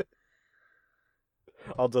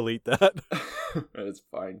delete that. It's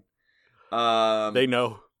fine. They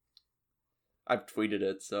know. I've tweeted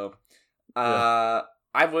it, so Yeah.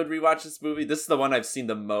 I would rewatch this movie. This is the one I've seen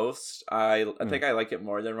the most. I think I like it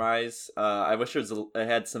more than Rise. I wish it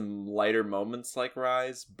had some lighter moments like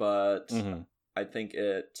Rise, but Mhm. I think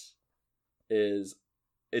it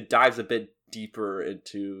dives a bit deeper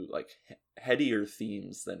into like headier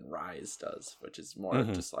themes than Rise does, which is more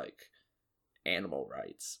Mhm. just like animal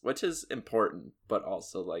rights, which is important, but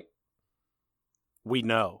also like We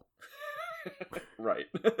know. right.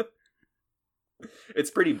 It's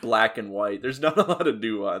pretty black and white. There's not a lot of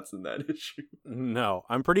nuance in that issue. No,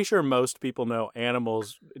 I'm pretty sure most people know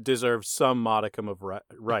animals deserve some modicum of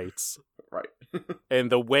rights. Right.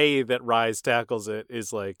 And the way that Rise tackles it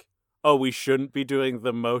is like, oh, we shouldn't be doing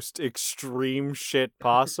the most extreme shit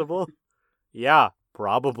possible? Yeah,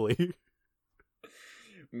 probably.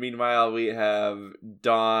 Meanwhile, we have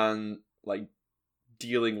Dawn like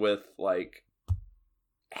dealing with like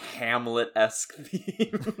Hamlet-esque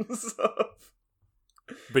themes of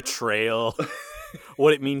Betrayal.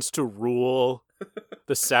 What it means to rule.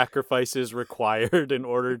 The sacrifices required in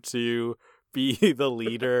order to be the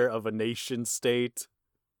leader of a nation state.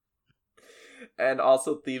 and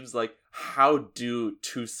also themes like how do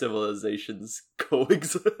two civilizations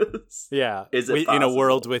coexist? Yeah. Is it in a possible?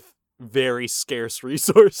 world with very scarce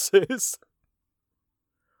resources.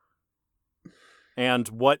 And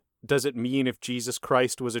what does it mean if Jesus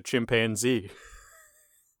Christ was a chimpanzee?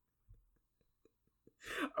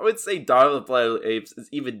 I would say Dawn of the Planet of the Apes is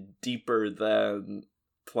even deeper than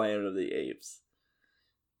Planet of the Apes.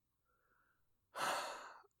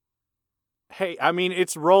 Hey, I mean,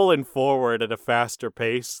 it's rolling forward at a faster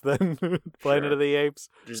pace than Planet Sure. of the Apes.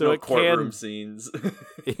 There's So no it courtroom can- scenes.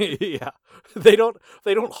 Yeah. They don't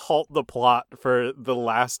halt the plot for the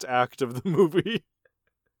last act of the movie.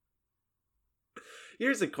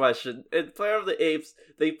 Here's a question. In Planet of the Apes,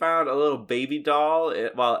 they found a little baby doll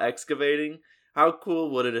while excavating. How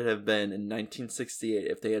cool would it have been in 1968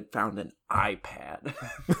 if they had found an iPad?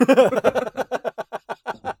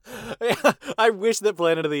 I wish that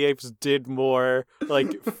Planet of the Apes did more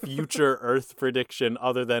like future Earth prediction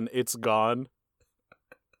other than it's gone.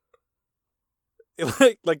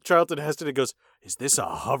 Like Charlton Heston goes, "Is this a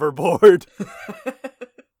hoverboard?"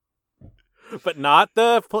 But not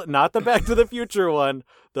the Back to the Future one.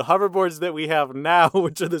 The hoverboards that we have now,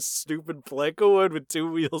 which are the stupid plank of wood with two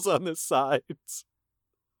wheels on the sides.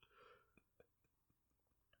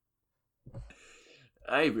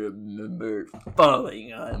 I remember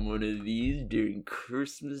falling on one of these during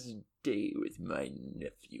Christmas Day with my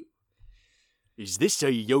nephew. Is this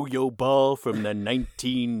a yo-yo ball from the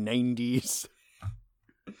 1990s?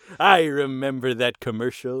 I remember that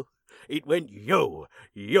commercial. It went yo,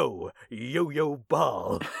 yo, yo-yo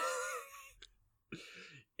ball.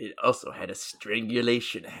 It also had a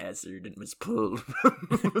strangulation hazard and was pulled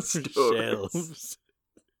from Shelves.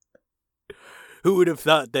 Who would have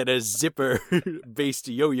thought that a zipper-based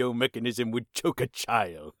yo-yo mechanism would choke a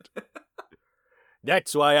child?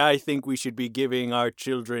 That's why I think we should be giving our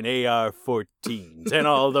children AR-14s, and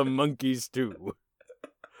all the monkeys too.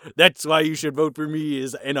 That's why you should vote for me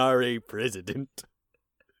as NRA president.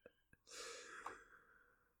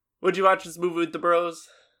 Would you watch this movie with the bros?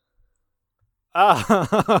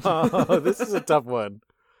 This is a tough one.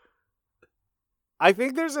 I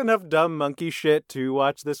think there's enough dumb monkey shit to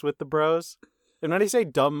watch this with the bros. And when I say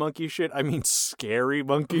dumb monkey shit, I mean scary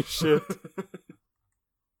monkey shit.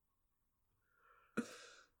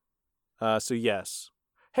 So yes.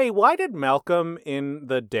 Hey, why did Malcolm in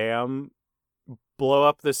the dam blow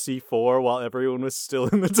up the C4 while everyone was still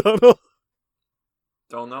in the tunnel?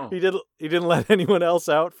 Don't know. He didn't let anyone else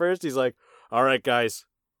out first. He's like, all right, guys,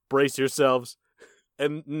 brace yourselves.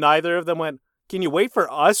 And neither of them went, can you wait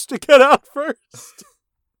for us to get out first?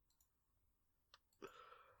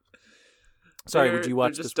 Sorry, would you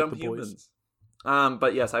watch this with the boys?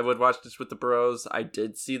 But yes, I would watch this with the bros. I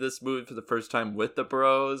did see this movie for the first time with the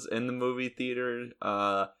bros in the movie theater,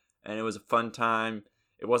 and it was a fun time.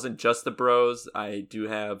 It wasn't just the bros. I do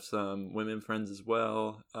have some women friends as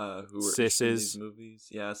well who were sisses. in these movies.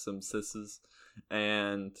 Yeah, some sisses.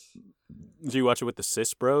 And did you watch it with the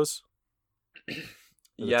cis bros?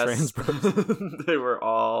 Yes, trans bros? They were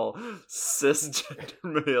all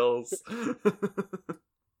cisgender males.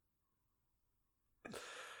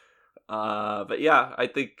 But yeah, I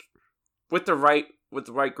think with the right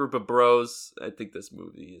group of bros, I think this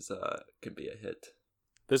movie is can be a hit.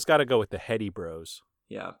 This got to go with the heady bros.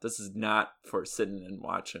 Yeah, this is not for sitting and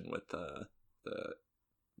watching with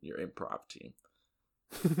your improv team.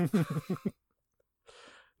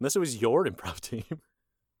 Unless it was your improv team.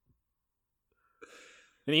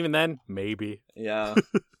 And even then, maybe. Yeah.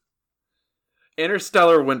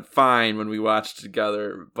 Interstellar went fine when we watched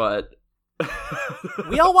together, but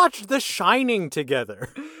we all watched The Shining together.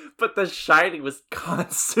 But The Shining was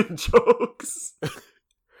constant jokes.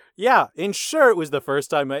 Yeah, and sure, it was the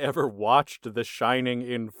first time I ever watched The Shining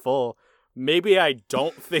in full. Maybe I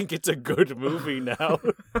don't think it's a good movie now.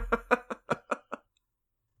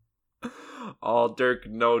 All Dirk,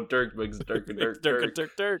 no Dirk makes Dirk and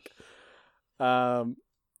Dirk.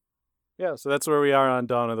 Yeah, so that's where we are on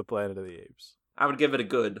Dawn of the Planet of the Apes. I would give it a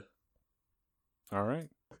good. All right.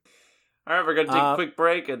 All right, we're going to take a quick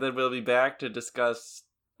break, and then we'll be back to discuss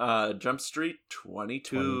Jump Street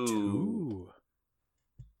 22.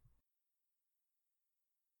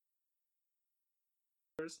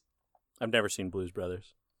 I've never seen Blues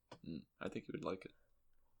Brothers. I think you would like it.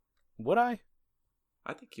 Would I?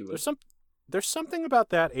 I think you would. There's something about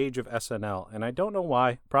that age of SNL, and I don't know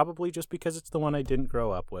why. Probably just because it's the one I didn't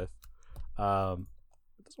grow up with. It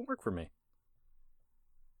doesn't work for me.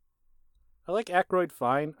 I like Aykroyd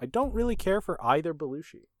fine. I don't really care for either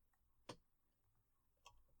Belushi.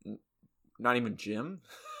 Not even Jim?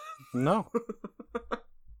 No.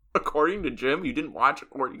 According to Jim? You didn't watch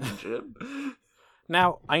According to Jim?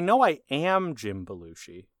 Now, I know I am Jim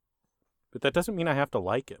Belushi, but that doesn't mean I have to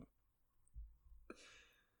like him.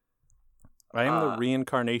 I am the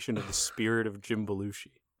reincarnation of the spirit of Jim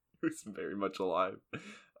Belushi. Who's very much alive.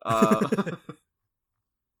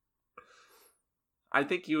 I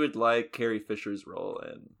think you would like Carrie Fisher's role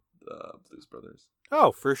in Blues Brothers.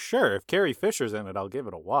 Oh, for sure. If Carrie Fisher's in it, I'll give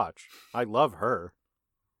it a watch. I love her.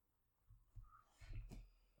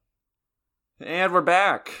 And we're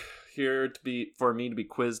back here for me to be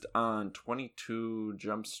quizzed on 22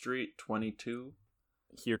 Jump Street 22.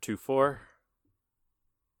 Heretofore.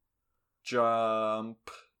 Jump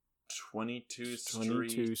 22 Street.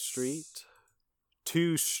 22 Street.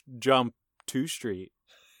 Jump 2 Street.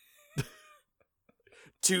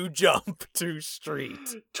 2 Jump 2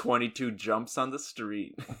 Street. 22 jumps on the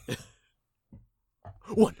street.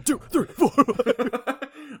 1, 2, 3, 4.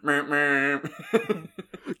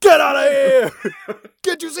 Get out of here!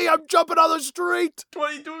 Can't you see I'm jumping on the street?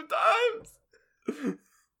 22 times.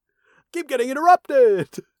 Keep getting interrupted.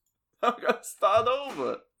 I'm gonna start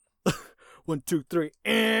over. 1, 2, 3.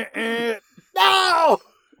 No!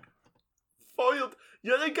 Foiled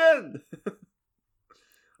yet again.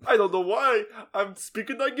 I don't know why I'm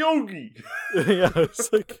speaking like Yogi. Yeah,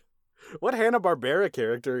 it's like, what Hanna-Barbera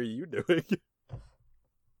character are you doing?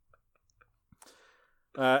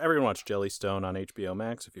 Everyone watch Jellystone on HBO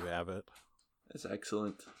Max if you have it. It's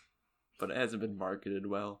excellent. but it hasn't been marketed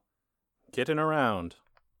well. Kidding around.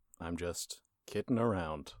 I'm just kidding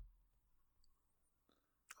around.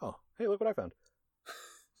 Oh, hey, look what I found.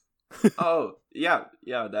 Oh, yeah,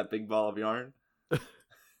 that big ball of yarn.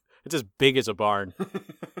 It's as big as a barn.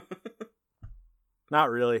 Not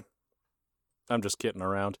really. I'm just kidding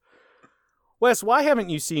around. Wes, why haven't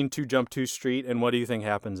you seen 2 Jump 2 Street, and what do you think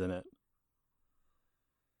happens in it?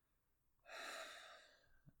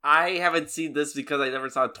 I haven't seen this because I never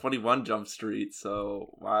saw 21 Jump Street,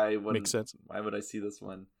 so Makes sense. Why would I see this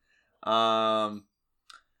one? I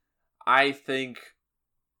think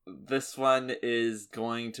this one is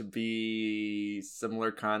going to be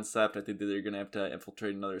similar concept. I think that they're going to have to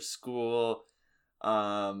infiltrate another school.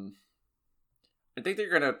 I think they're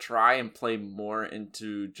going to try and play more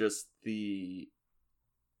into just the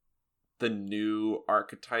new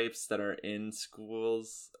archetypes that are in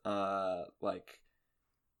schools, like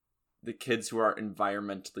the kids who are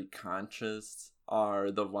environmentally conscious are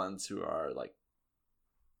the ones who are like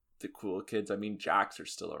the cool kids. I mean, jocks are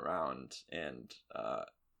still around and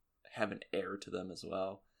have an air to them as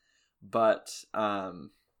well, but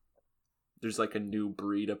there's like a new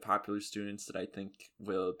breed of popular students that I think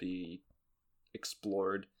will be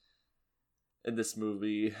explored in this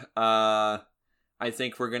movie. I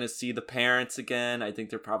think we're gonna see the parents again. I think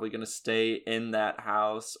they're probably gonna stay in that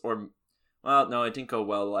house, or well, no, it didn't go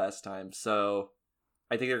well last time, so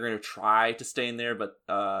I think they're gonna try to stay in there, but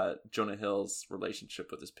Jonah Hill's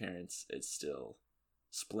relationship with his parents is still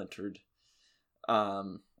splintered.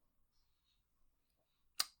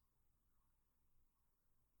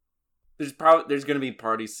 There's gonna be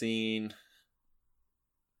party scene.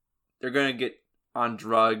 They're gonna get on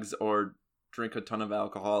drugs or drink a ton of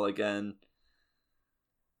alcohol again.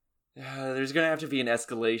 There's gonna have to be an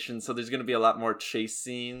escalation, so there's gonna be a lot more chase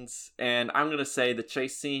scenes, and I'm gonna say the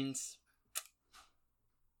chase scenes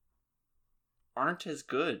aren't as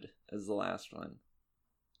good as the last one.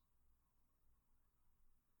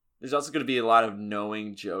 There's also gonna be a lot of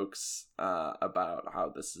knowing jokes about how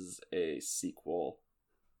this is a sequel.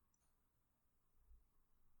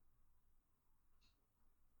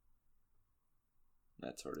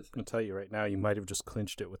 That sort of thing. I'll tell you right now, you might have just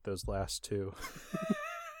clinched it with those last 2.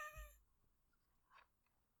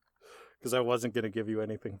 Because I wasn't going to give you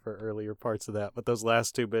anything for earlier parts of that, but those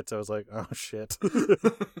last 2 bits, I was like, oh shit.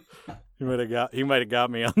 He might have got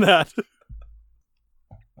me on that.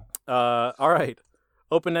 All right.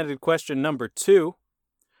 Open-ended question number 2.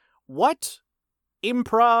 What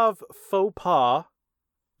improv faux pas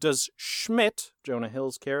does Schmidt, Jonah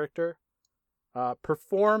Hill's character,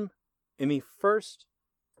 perform in the first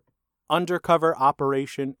undercover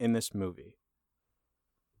operation in this movie?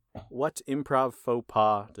 What improv faux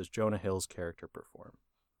pas does Jonah Hill's character perform?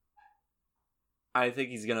 I think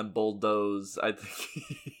he's gonna bulldoze. I think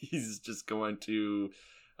he's just going to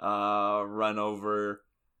run over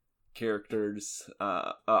characters,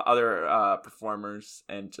 other performers,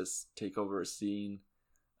 and just take over a scene.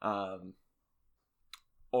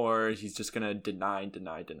 Or he's just gonna deny.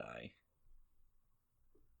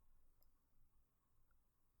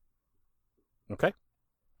 Okay,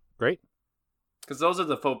 great. Because those are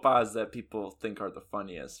the faux pas that people think are the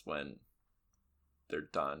funniest when they're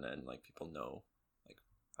done, and like people know like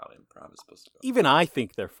how improv is supposed to go. Even I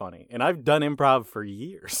think they're funny, and I've done improv for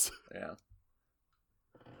years. Yeah.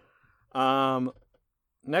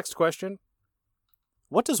 Next question.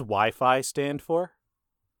 What does Wi-Fi stand for?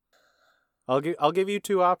 I'll give you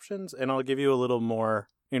 2 options, and I'll give you a little more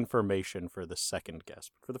information for the second guess.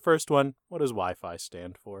 For the first one, what does Wi-Fi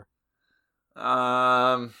stand for?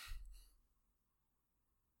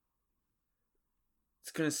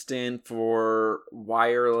 It's gonna stand for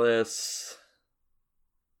wireless.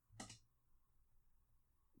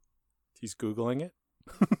 He's Googling it.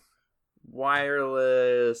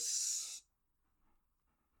 Wireless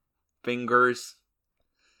fingers.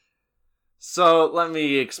 So let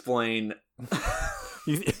me explain.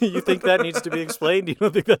 You think that needs to be explained? You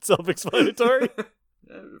don't think that's self-explanatory?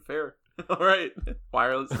 Fair. All right.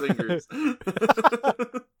 Wireless fingers.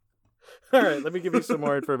 All right, let me give you some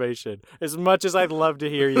more information. As much as I'd love to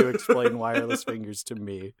hear you explain wireless fingers to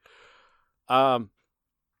me.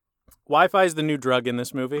 Wi-Fi is the new drug in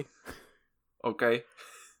this movie. Okay.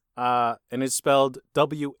 And it's spelled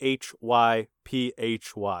WHYPHY.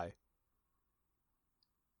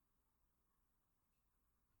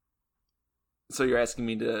 So you're asking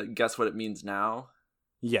me to guess what it means now?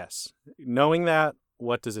 Yes. Knowing that,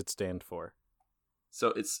 what does it stand for?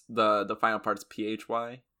 So it's the final part's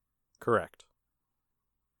PHY? Correct.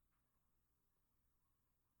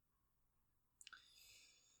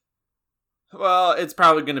 Well, it's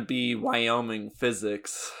probably going to be Wyoming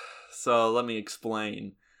physics. So let me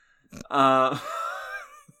explain. Uh,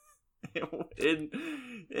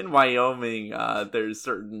 in Wyoming, there's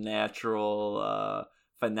certain natural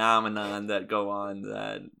phenomenon that go on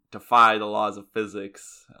that defy the laws of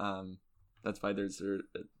physics. That's why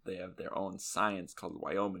they have their own science called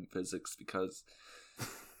Wyoming physics, because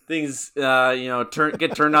things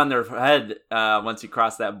get turned on their head once you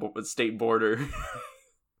cross that state border.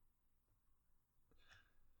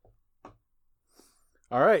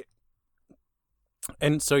 All right.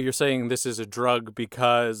 And so you're saying this is a drug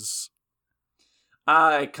because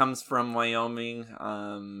it comes from Wyoming.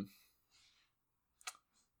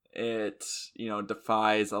 It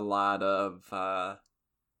defies a lot of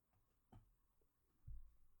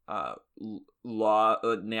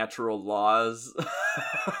natural laws.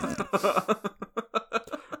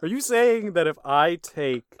 Are you saying that if I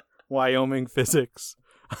take Wyoming physics,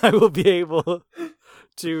 I will be able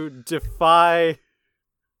to defy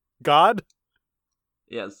God?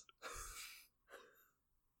 Yes.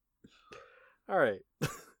 All right.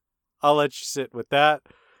 I'll let you sit with that.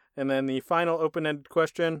 And then the final open-ended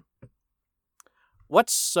question.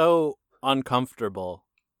 What's so uncomfortable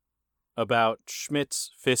about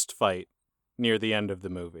Schmidt's fist fight near the end of the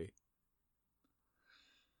movie?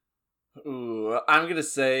 Ooh, I'm gonna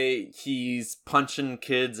say he's punching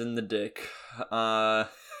kids in the dick. And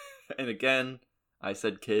again, I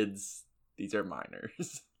said kids. These are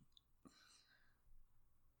minors.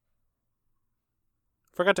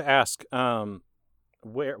 Forgot to ask,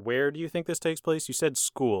 where do you think this takes place? You said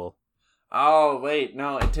school. Oh, wait,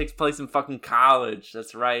 no, it takes place in fucking college.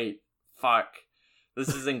 That's right. Fuck. This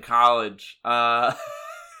is in college. Fuck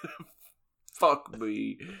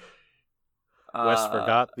me. Wes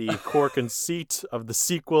forgot the core conceit of the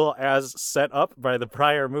sequel as set up by the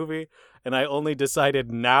prior movie, and I only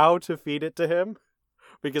decided now to feed it to him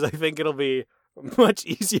because I think it'll be much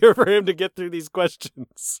easier for him to get through these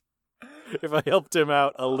questions if I helped him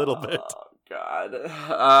out a little bit. Oh,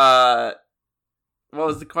 God. What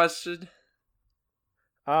was the question?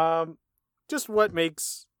 Just what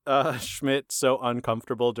makes Schmidt so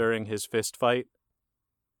uncomfortable during his fist fight?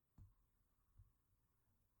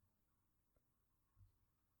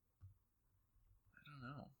 I don't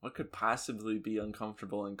know. What could possibly be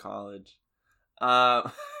uncomfortable in college? I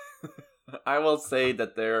will say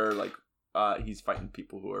that they're he's fighting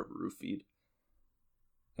people who are roofied.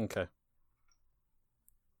 Okay.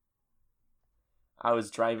 I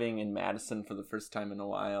was driving in Madison for the first time in a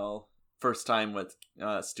while. First time with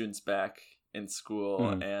students back in school,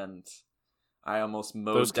 and I almost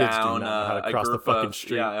mowed down a group of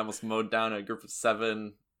street. I almost mowed down a group of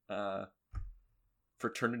 7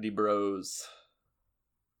 fraternity bros,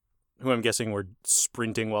 who I'm guessing were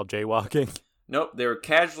sprinting while jaywalking. Nope, they were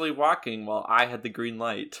casually walking while I had the green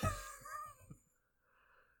light.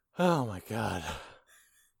 Oh my God.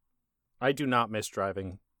 I do not miss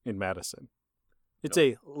driving in Madison. It's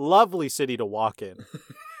a lovely city to walk in.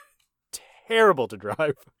 Terrible to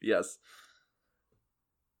drive. Yes.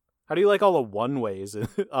 How do you like all the one-ways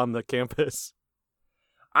on the campus?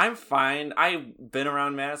 I'm fine. I've been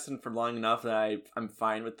around Madison for long enough that I'm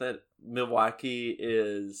fine with it. Milwaukee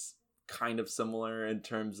is kind of similar in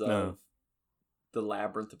terms of the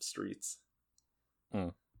labyrinth of streets.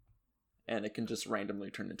 And it can just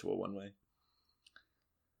randomly turn into a one-way.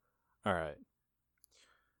 All right.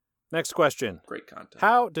 Next question. Great content.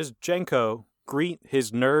 How does Jenko greet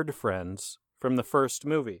his nerd friends from the first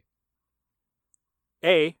movie?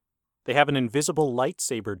 A, they have an invisible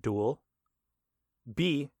lightsaber duel.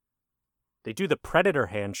 B, they do the Predator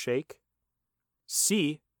handshake.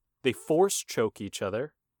 C, they force choke each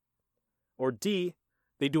other. Or D,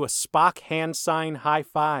 they do a Spock hand sign high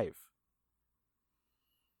five.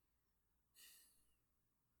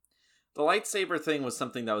 The lightsaber thing was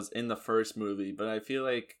something that was in the first movie, but I feel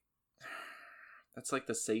like that's like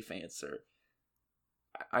the safe answer.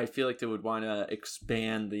 I feel like they would want to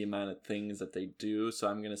expand the amount of things that they do, so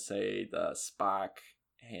I'm going to say the Spock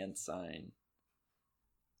hand sign.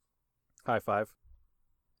 High five.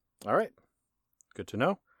 All right. Good to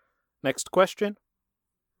know. Next question.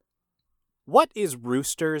 What is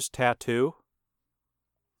Rooster's tattoo?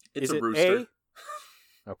 It's is a it rooster.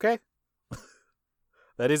 A? Okay.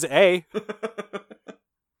 That is A.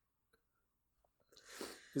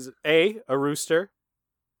 Is it A rooster?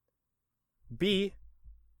 B,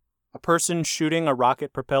 a person shooting a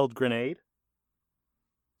rocket-propelled grenade?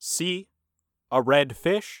 C, a red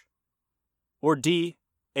fish? Or D,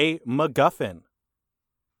 a MacGuffin?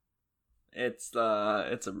 It's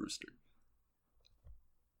a rooster.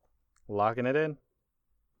 Locking it in.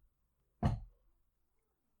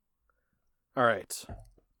 All right.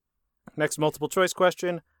 Next multiple choice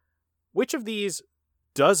question. Which of these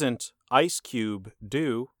doesn't Ice Cube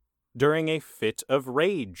do during a fit of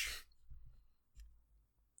rage?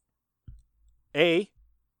 A.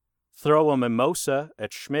 Throw a mimosa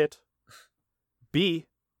at Schmidt. B.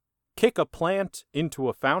 Kick a plant into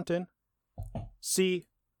a fountain. C.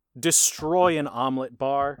 Destroy an omelet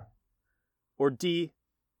bar. Or D.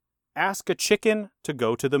 Ask a chicken to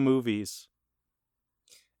go to the movies.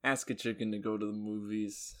 Ask a chicken to go to the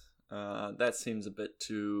movies. That seems a bit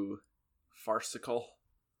too farcical.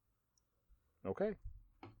 Okay.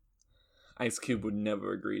 Ice Cube would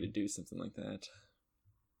never agree to do something like that.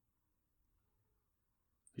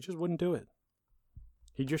 He just wouldn't do it.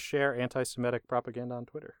 He'd just share anti-Semitic propaganda on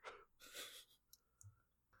Twitter.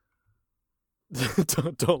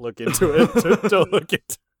 Don't look into it. Don't look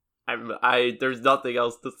into it. There's nothing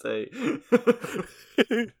else to say.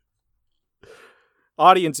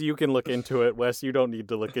 Audience, you can look into it. Wes, you don't need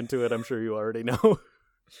to look into it. I'm sure you already know.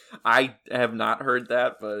 I have not heard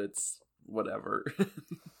that, but it's whatever.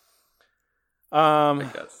 I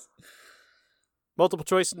guess. Multiple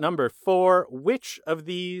choice number 4. Which of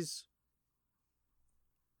these...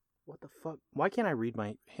 What the fuck? Why can't I read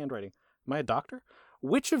my handwriting? Am I a doctor?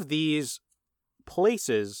 Which of these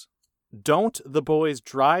places don't the boys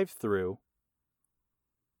drive through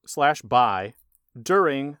 / buy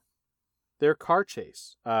during their car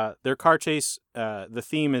chase? Their car chase, the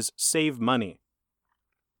theme is save money.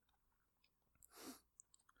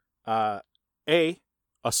 A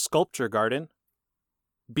sculpture garden.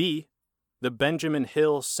 B, the Benjamin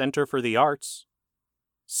Hill Center for the Arts.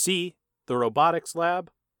 C, the robotics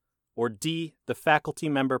lab. Or D, the faculty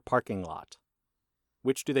member parking lot.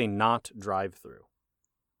 Which do they not drive through?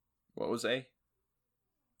 What was A?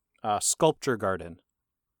 Sculpture garden.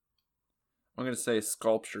 I'm going to say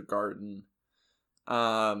sculpture garden.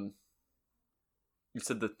 You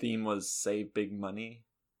said the theme was save big money?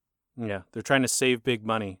 Yeah, they're trying to save big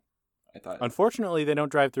money. I thought. Unfortunately, they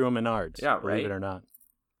don't drive through Menards. Yeah, right. Believe it or not.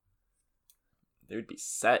 They would be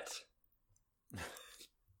set.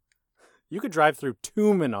 You could drive through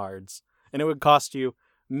 2 Menards, and it would cost you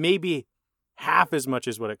maybe half as much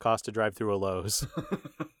as what it costs to drive through a Lowe's.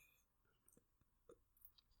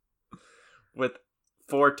 With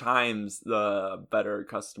 4 times the better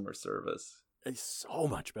customer service. It's so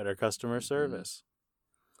much better customer service.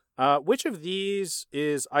 Which of these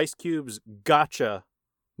is Ice Cube's gotcha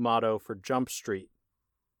motto for Jump Street?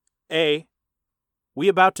 A, we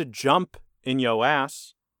about to jump in yo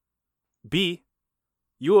ass. B,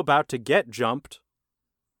 you about to get jumped.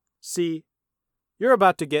 C, you're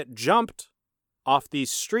about to get jumped off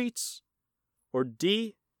these streets. Or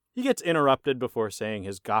D, he gets interrupted before saying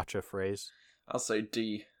his gotcha phrase. I'll say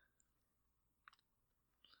D.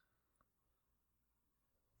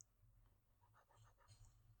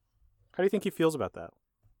 How do you think he feels about that?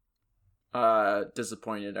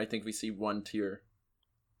 Disappointed. I think we see 1 tier.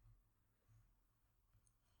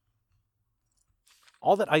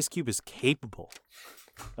 All that Ice Cube is capable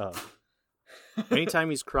of. Anytime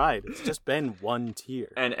he's cried, it's just been 1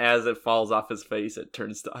 tier. And as it falls off his face, it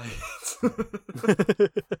turns to ice.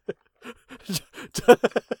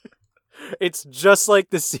 It's just like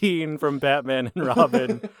the scene from Batman and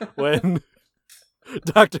Robin when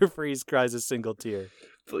Dr. Freeze cries a single tear.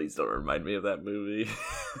 Please don't remind me of that movie.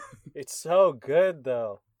 It's so good,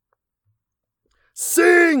 though.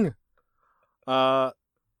 Sing!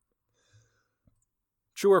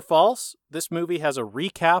 True or false? This movie has a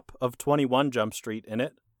recap of 21 Jump Street in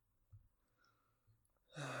it.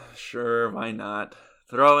 Sure, why not?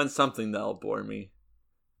 Throw in something that'll bore me.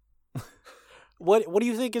 What do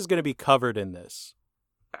you think is going to be covered in this?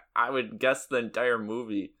 I would guess the entire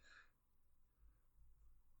movie.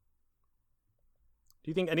 Do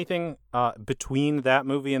you think anything between that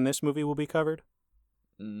movie and this movie will be covered?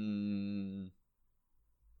 No,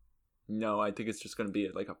 I think it's just going to be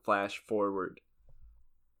like a flash forward.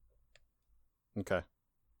 Okay.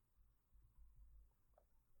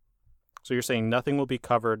 So you're saying nothing will be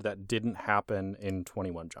covered that didn't happen in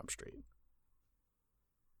 21 Jump Street?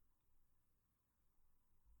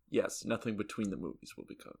 Yes, nothing between the movies will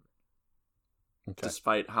be covered. Okay.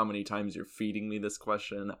 Despite how many times you're feeding me this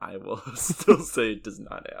question, I will still say it does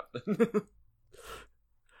not happen.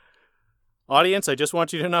 Audience, I just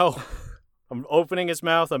want you to know, I'm opening his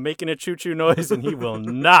mouth, I'm making a choo-choo noise, and he will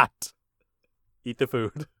not eat the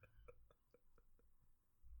food.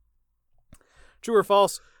 True or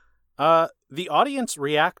false? The audience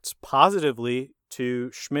reacts positively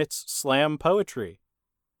to Schmidt's slam poetry.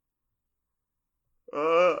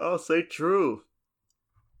 I'll say true.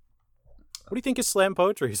 What do you think his slam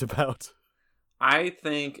poetry is about? I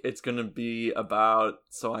think it's gonna be about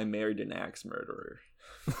So I Married an Axe Murderer.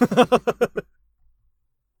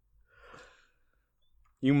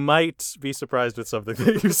 You might be surprised with something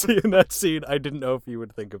that you see in that scene. I didn't know if you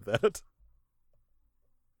would think of that.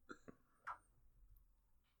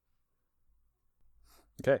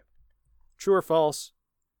 Okay. True or false?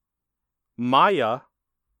 Maya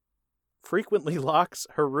frequently locks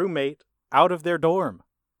her roommate out of their dorm.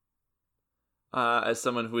 As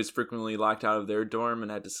someone who is frequently locked out of their dorm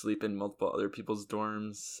and had to sleep in multiple other people's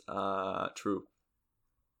dorms, true.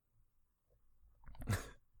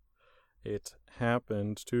 It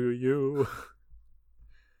happened to you.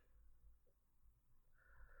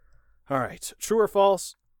 All right. True or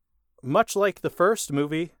false? Much like the first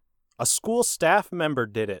movie, a school staff member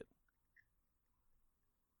did it.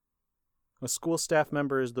 A school staff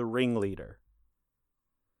member is the ringleader.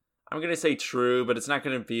 I'm going to say true, but it's not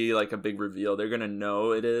going to be like a big reveal. They're going to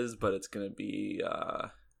know it is, but it's going to be,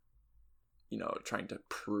 trying to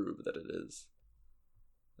prove that it is.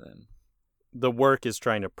 Then the work is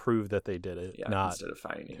trying to prove that they did it, not instead of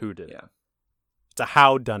finding who did it. Yeah. It's a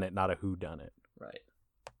how done it, not a who done it. Right.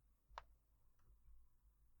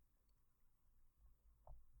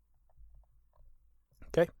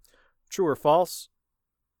 Okay. True or false?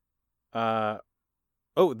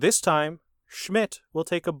 This time Schmidt will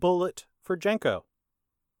take a bullet for Jenko.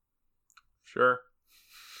 Sure.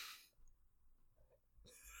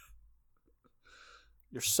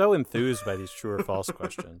 You're so enthused by these true or false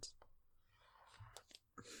questions.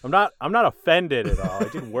 I'm not offended at all. I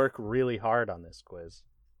did work really hard on this quiz.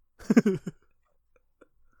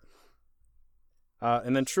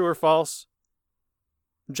 And then true or false?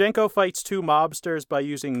 Jenko fights two mobsters by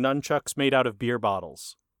using nunchucks made out of beer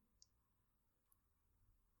bottles.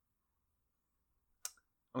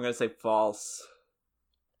 I'm going to say false.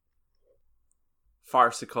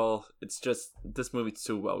 Farcical. It's just, this movie's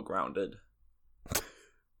too well grounded.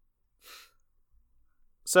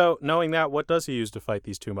 So, knowing that, what does he use to fight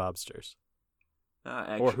these two mobsters?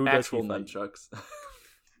 Or who does actual nunchucks.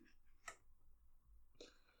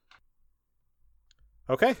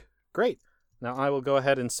 Okay, great. Now I will go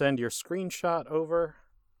ahead and send your screenshot over.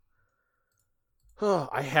 Oh,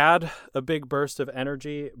 I had a big burst of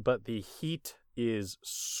energy, but the heat is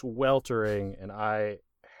sweltering and I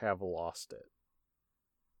have lost it.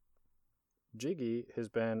 Jiggy has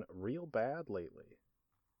been real bad lately.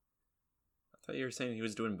 I thought you were saying he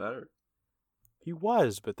was doing better. He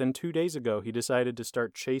was, but then 2 days ago he decided to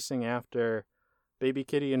start chasing after baby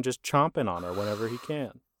kitty and just chomping on her whenever he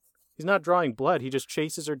can. He's not drawing blood, he just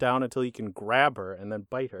chases her down until he can grab her and then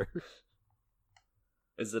bite her.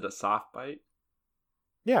 Is it a soft bite?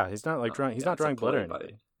 Yeah, he's not like drawing. He's not drawing blood or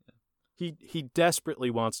anything. Bite. He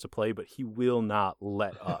desperately wants to play, but he will not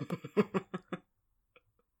let up.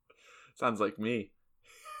 Sounds like me.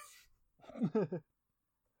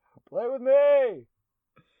 Play with me!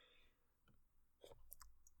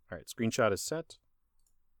 All right, screenshot is set.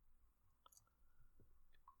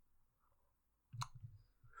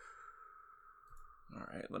 All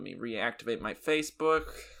right, let me reactivate my Facebook.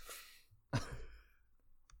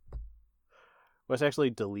 Wes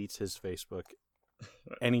actually deletes his Facebook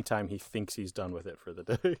anytime he thinks he's done with it for the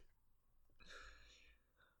day.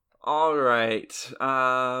 All right.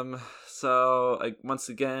 So once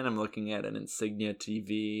again, I'm looking at an Insignia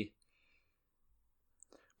TV.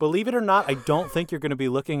 Believe it or not, I don't think you're going to be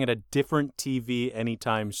looking at a different TV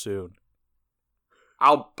anytime soon.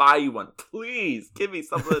 I'll buy you one. Please give me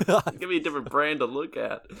something. Give me a different brand to look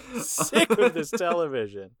at. Sick of this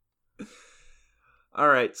television. All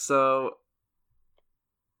right, so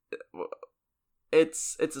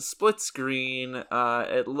it's a split screen.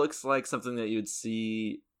 It looks like something that you'd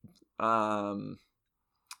see in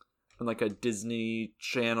like a Disney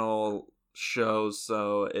Channel show.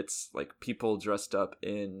 So it's like people dressed up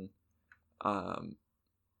in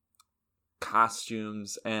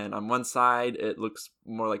costumes, and on one side it looks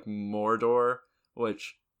more like Mordor,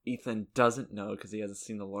 which Ethan doesn't know because he hasn't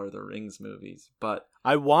seen the Lord of the Rings movies. But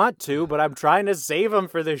I want to, but I'm trying to save him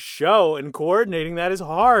for this show, and coordinating that is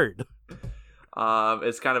hard.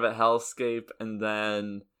 It's kind of a hellscape, and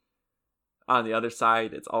then on the other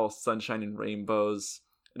side it's all sunshine and rainbows.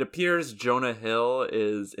 It appears Jonah Hill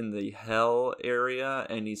is in the hell area,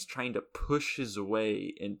 and he's trying to push his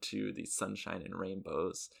way into the sunshine and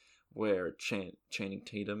rainbows where Channing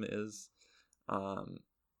Tatum is.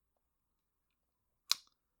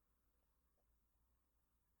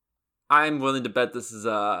 I'm willing to bet this is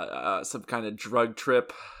some kind of drug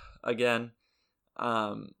trip again.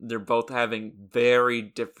 They're both having very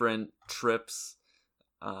different trips,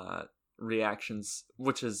 reactions,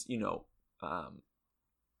 which is,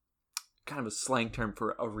 kind of a slang term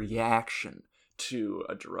for a reaction to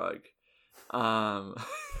a drug.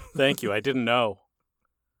 Thank you. I didn't know.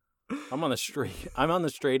 I'm on the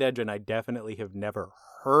straight edge, and I definitely have never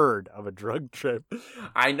heard of a drug trip.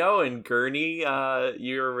 I know, in Gurney,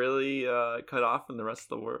 you're really cut off from the rest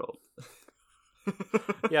of the world.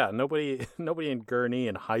 Yeah, nobody in Gurney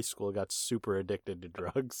in high school got super addicted to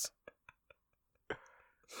drugs.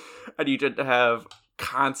 And you didn't have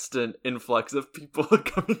constant influx of people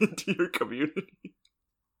coming into your community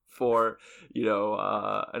for,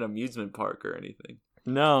 an amusement park or anything.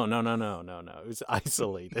 No. It was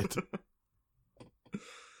isolated.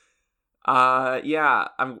 Yeah,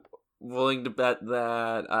 I'm willing to bet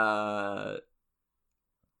that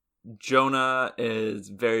Jonah is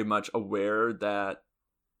very much aware that,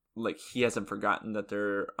 like, he hasn't forgotten that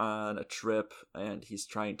they're on a trip, and he's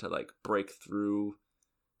trying to, like, break through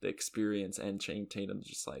the experience, and Channing Tatum's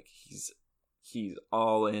just like, he's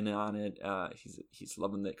all in on it. He's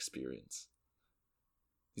loving the experience.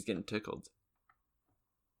 He's getting tickled.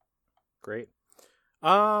 Great.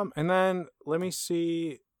 And then let me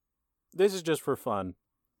see. This is just for fun.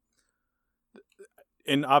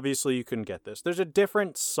 And obviously you couldn't get this. There's a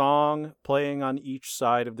different song playing on each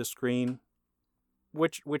side of the screen.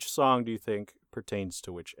 Which song do you think pertains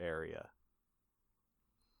to which area?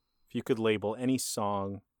 If you could label any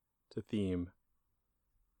song to theme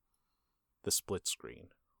the split screen.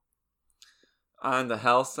 On the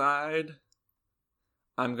hell side,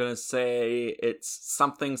 I'm going to say it's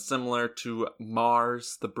something similar to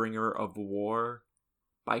Mars, the Bringer of War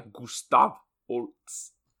by Gustav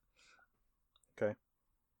Holst. Okay.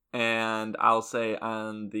 And I'll say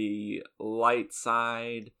on the light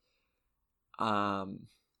side,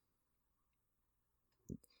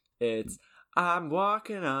 it's I'm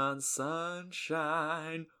walking on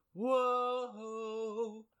sunshine.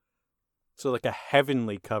 Whoa. So like a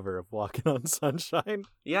heavenly cover of Walking on Sunshine?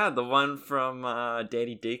 Yeah, the one from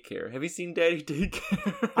Daddy Daycare. Have you seen Daddy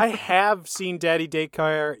Daycare? I have seen Daddy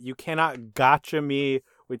Daycare. You cannot gotcha me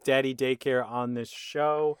with Daddy Daycare on this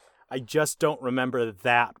show. I just don't remember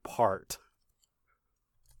that part.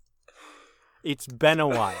 It's been a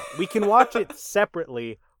while. We can watch it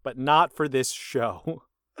separately, but not for this show.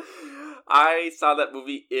 I saw that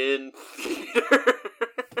movie in theaters.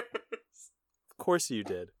 Of course you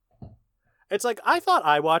did. It's like, I thought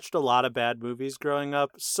I watched a lot of bad movies growing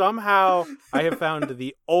up. Somehow, I have found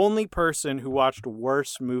the only person who watched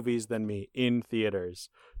worse movies than me in theaters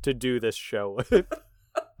to do this show with.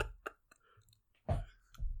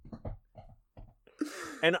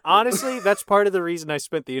 And honestly, that's part of the reason I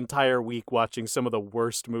spent the entire week watching some of the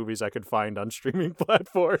worst movies I could find on streaming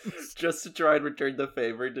platforms. Just to try and return the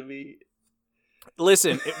favor to me.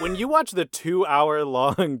 Listen, when you watch the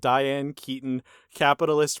 2-hour-long Diane Keaton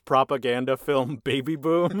capitalist propaganda film Baby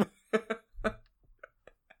Boom,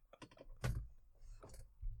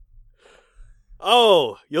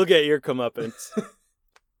 oh, you'll get your comeuppance.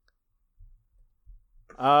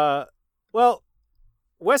 Well,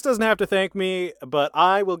 Wes doesn't have to thank me, but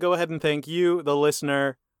I will go ahead and thank you, the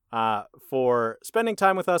listener, for spending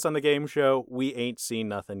time with us on the game show We Ain't Seen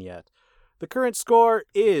Nothing Yet. The current score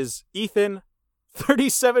is Ethan,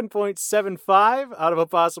 37.75 out of a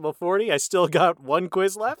possible 40. I still got one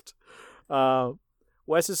quiz left.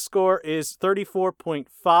 Wes's score is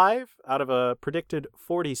 34.5 out of a predicted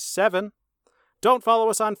 47. Don't follow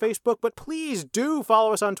us on Facebook, but please do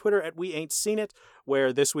follow us on Twitter at We Ain't Seen It,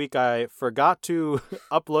 where this week I forgot to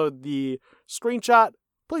upload the screenshot.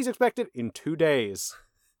 Please expect it in 2 days.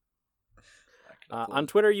 On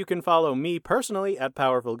Twitter, you can follow me personally at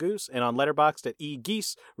Powerful Goose, and on Letterboxd at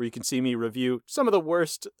eGeese, where you can see me review some of the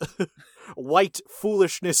worst white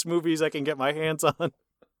foolishness movies I can get my hands on.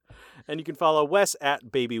 And you can follow Wes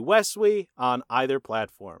at Baby Wesley on either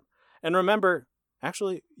platform. And remember,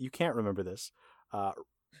 actually, you can't remember this.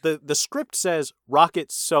 The script says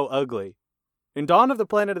Rocket's so ugly. In Dawn of the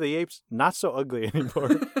Planet of the Apes, not so ugly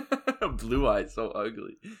anymore. Blue Eyes so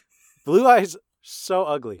ugly. Blue Eyes so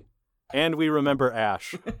ugly. And we remember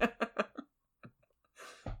Ash.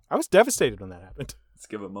 I was devastated when that happened. Let's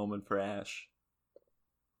give a moment for Ash.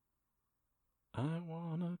 I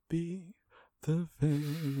wanna be the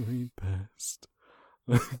very best.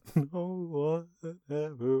 No one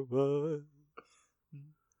ever was.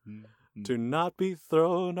 To not be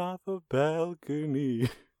thrown off a balcony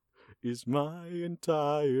is my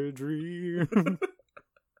entire dream.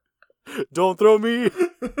 Don't throw me.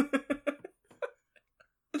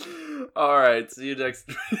 All right, see you next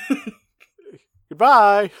week.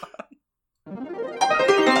 Goodbye.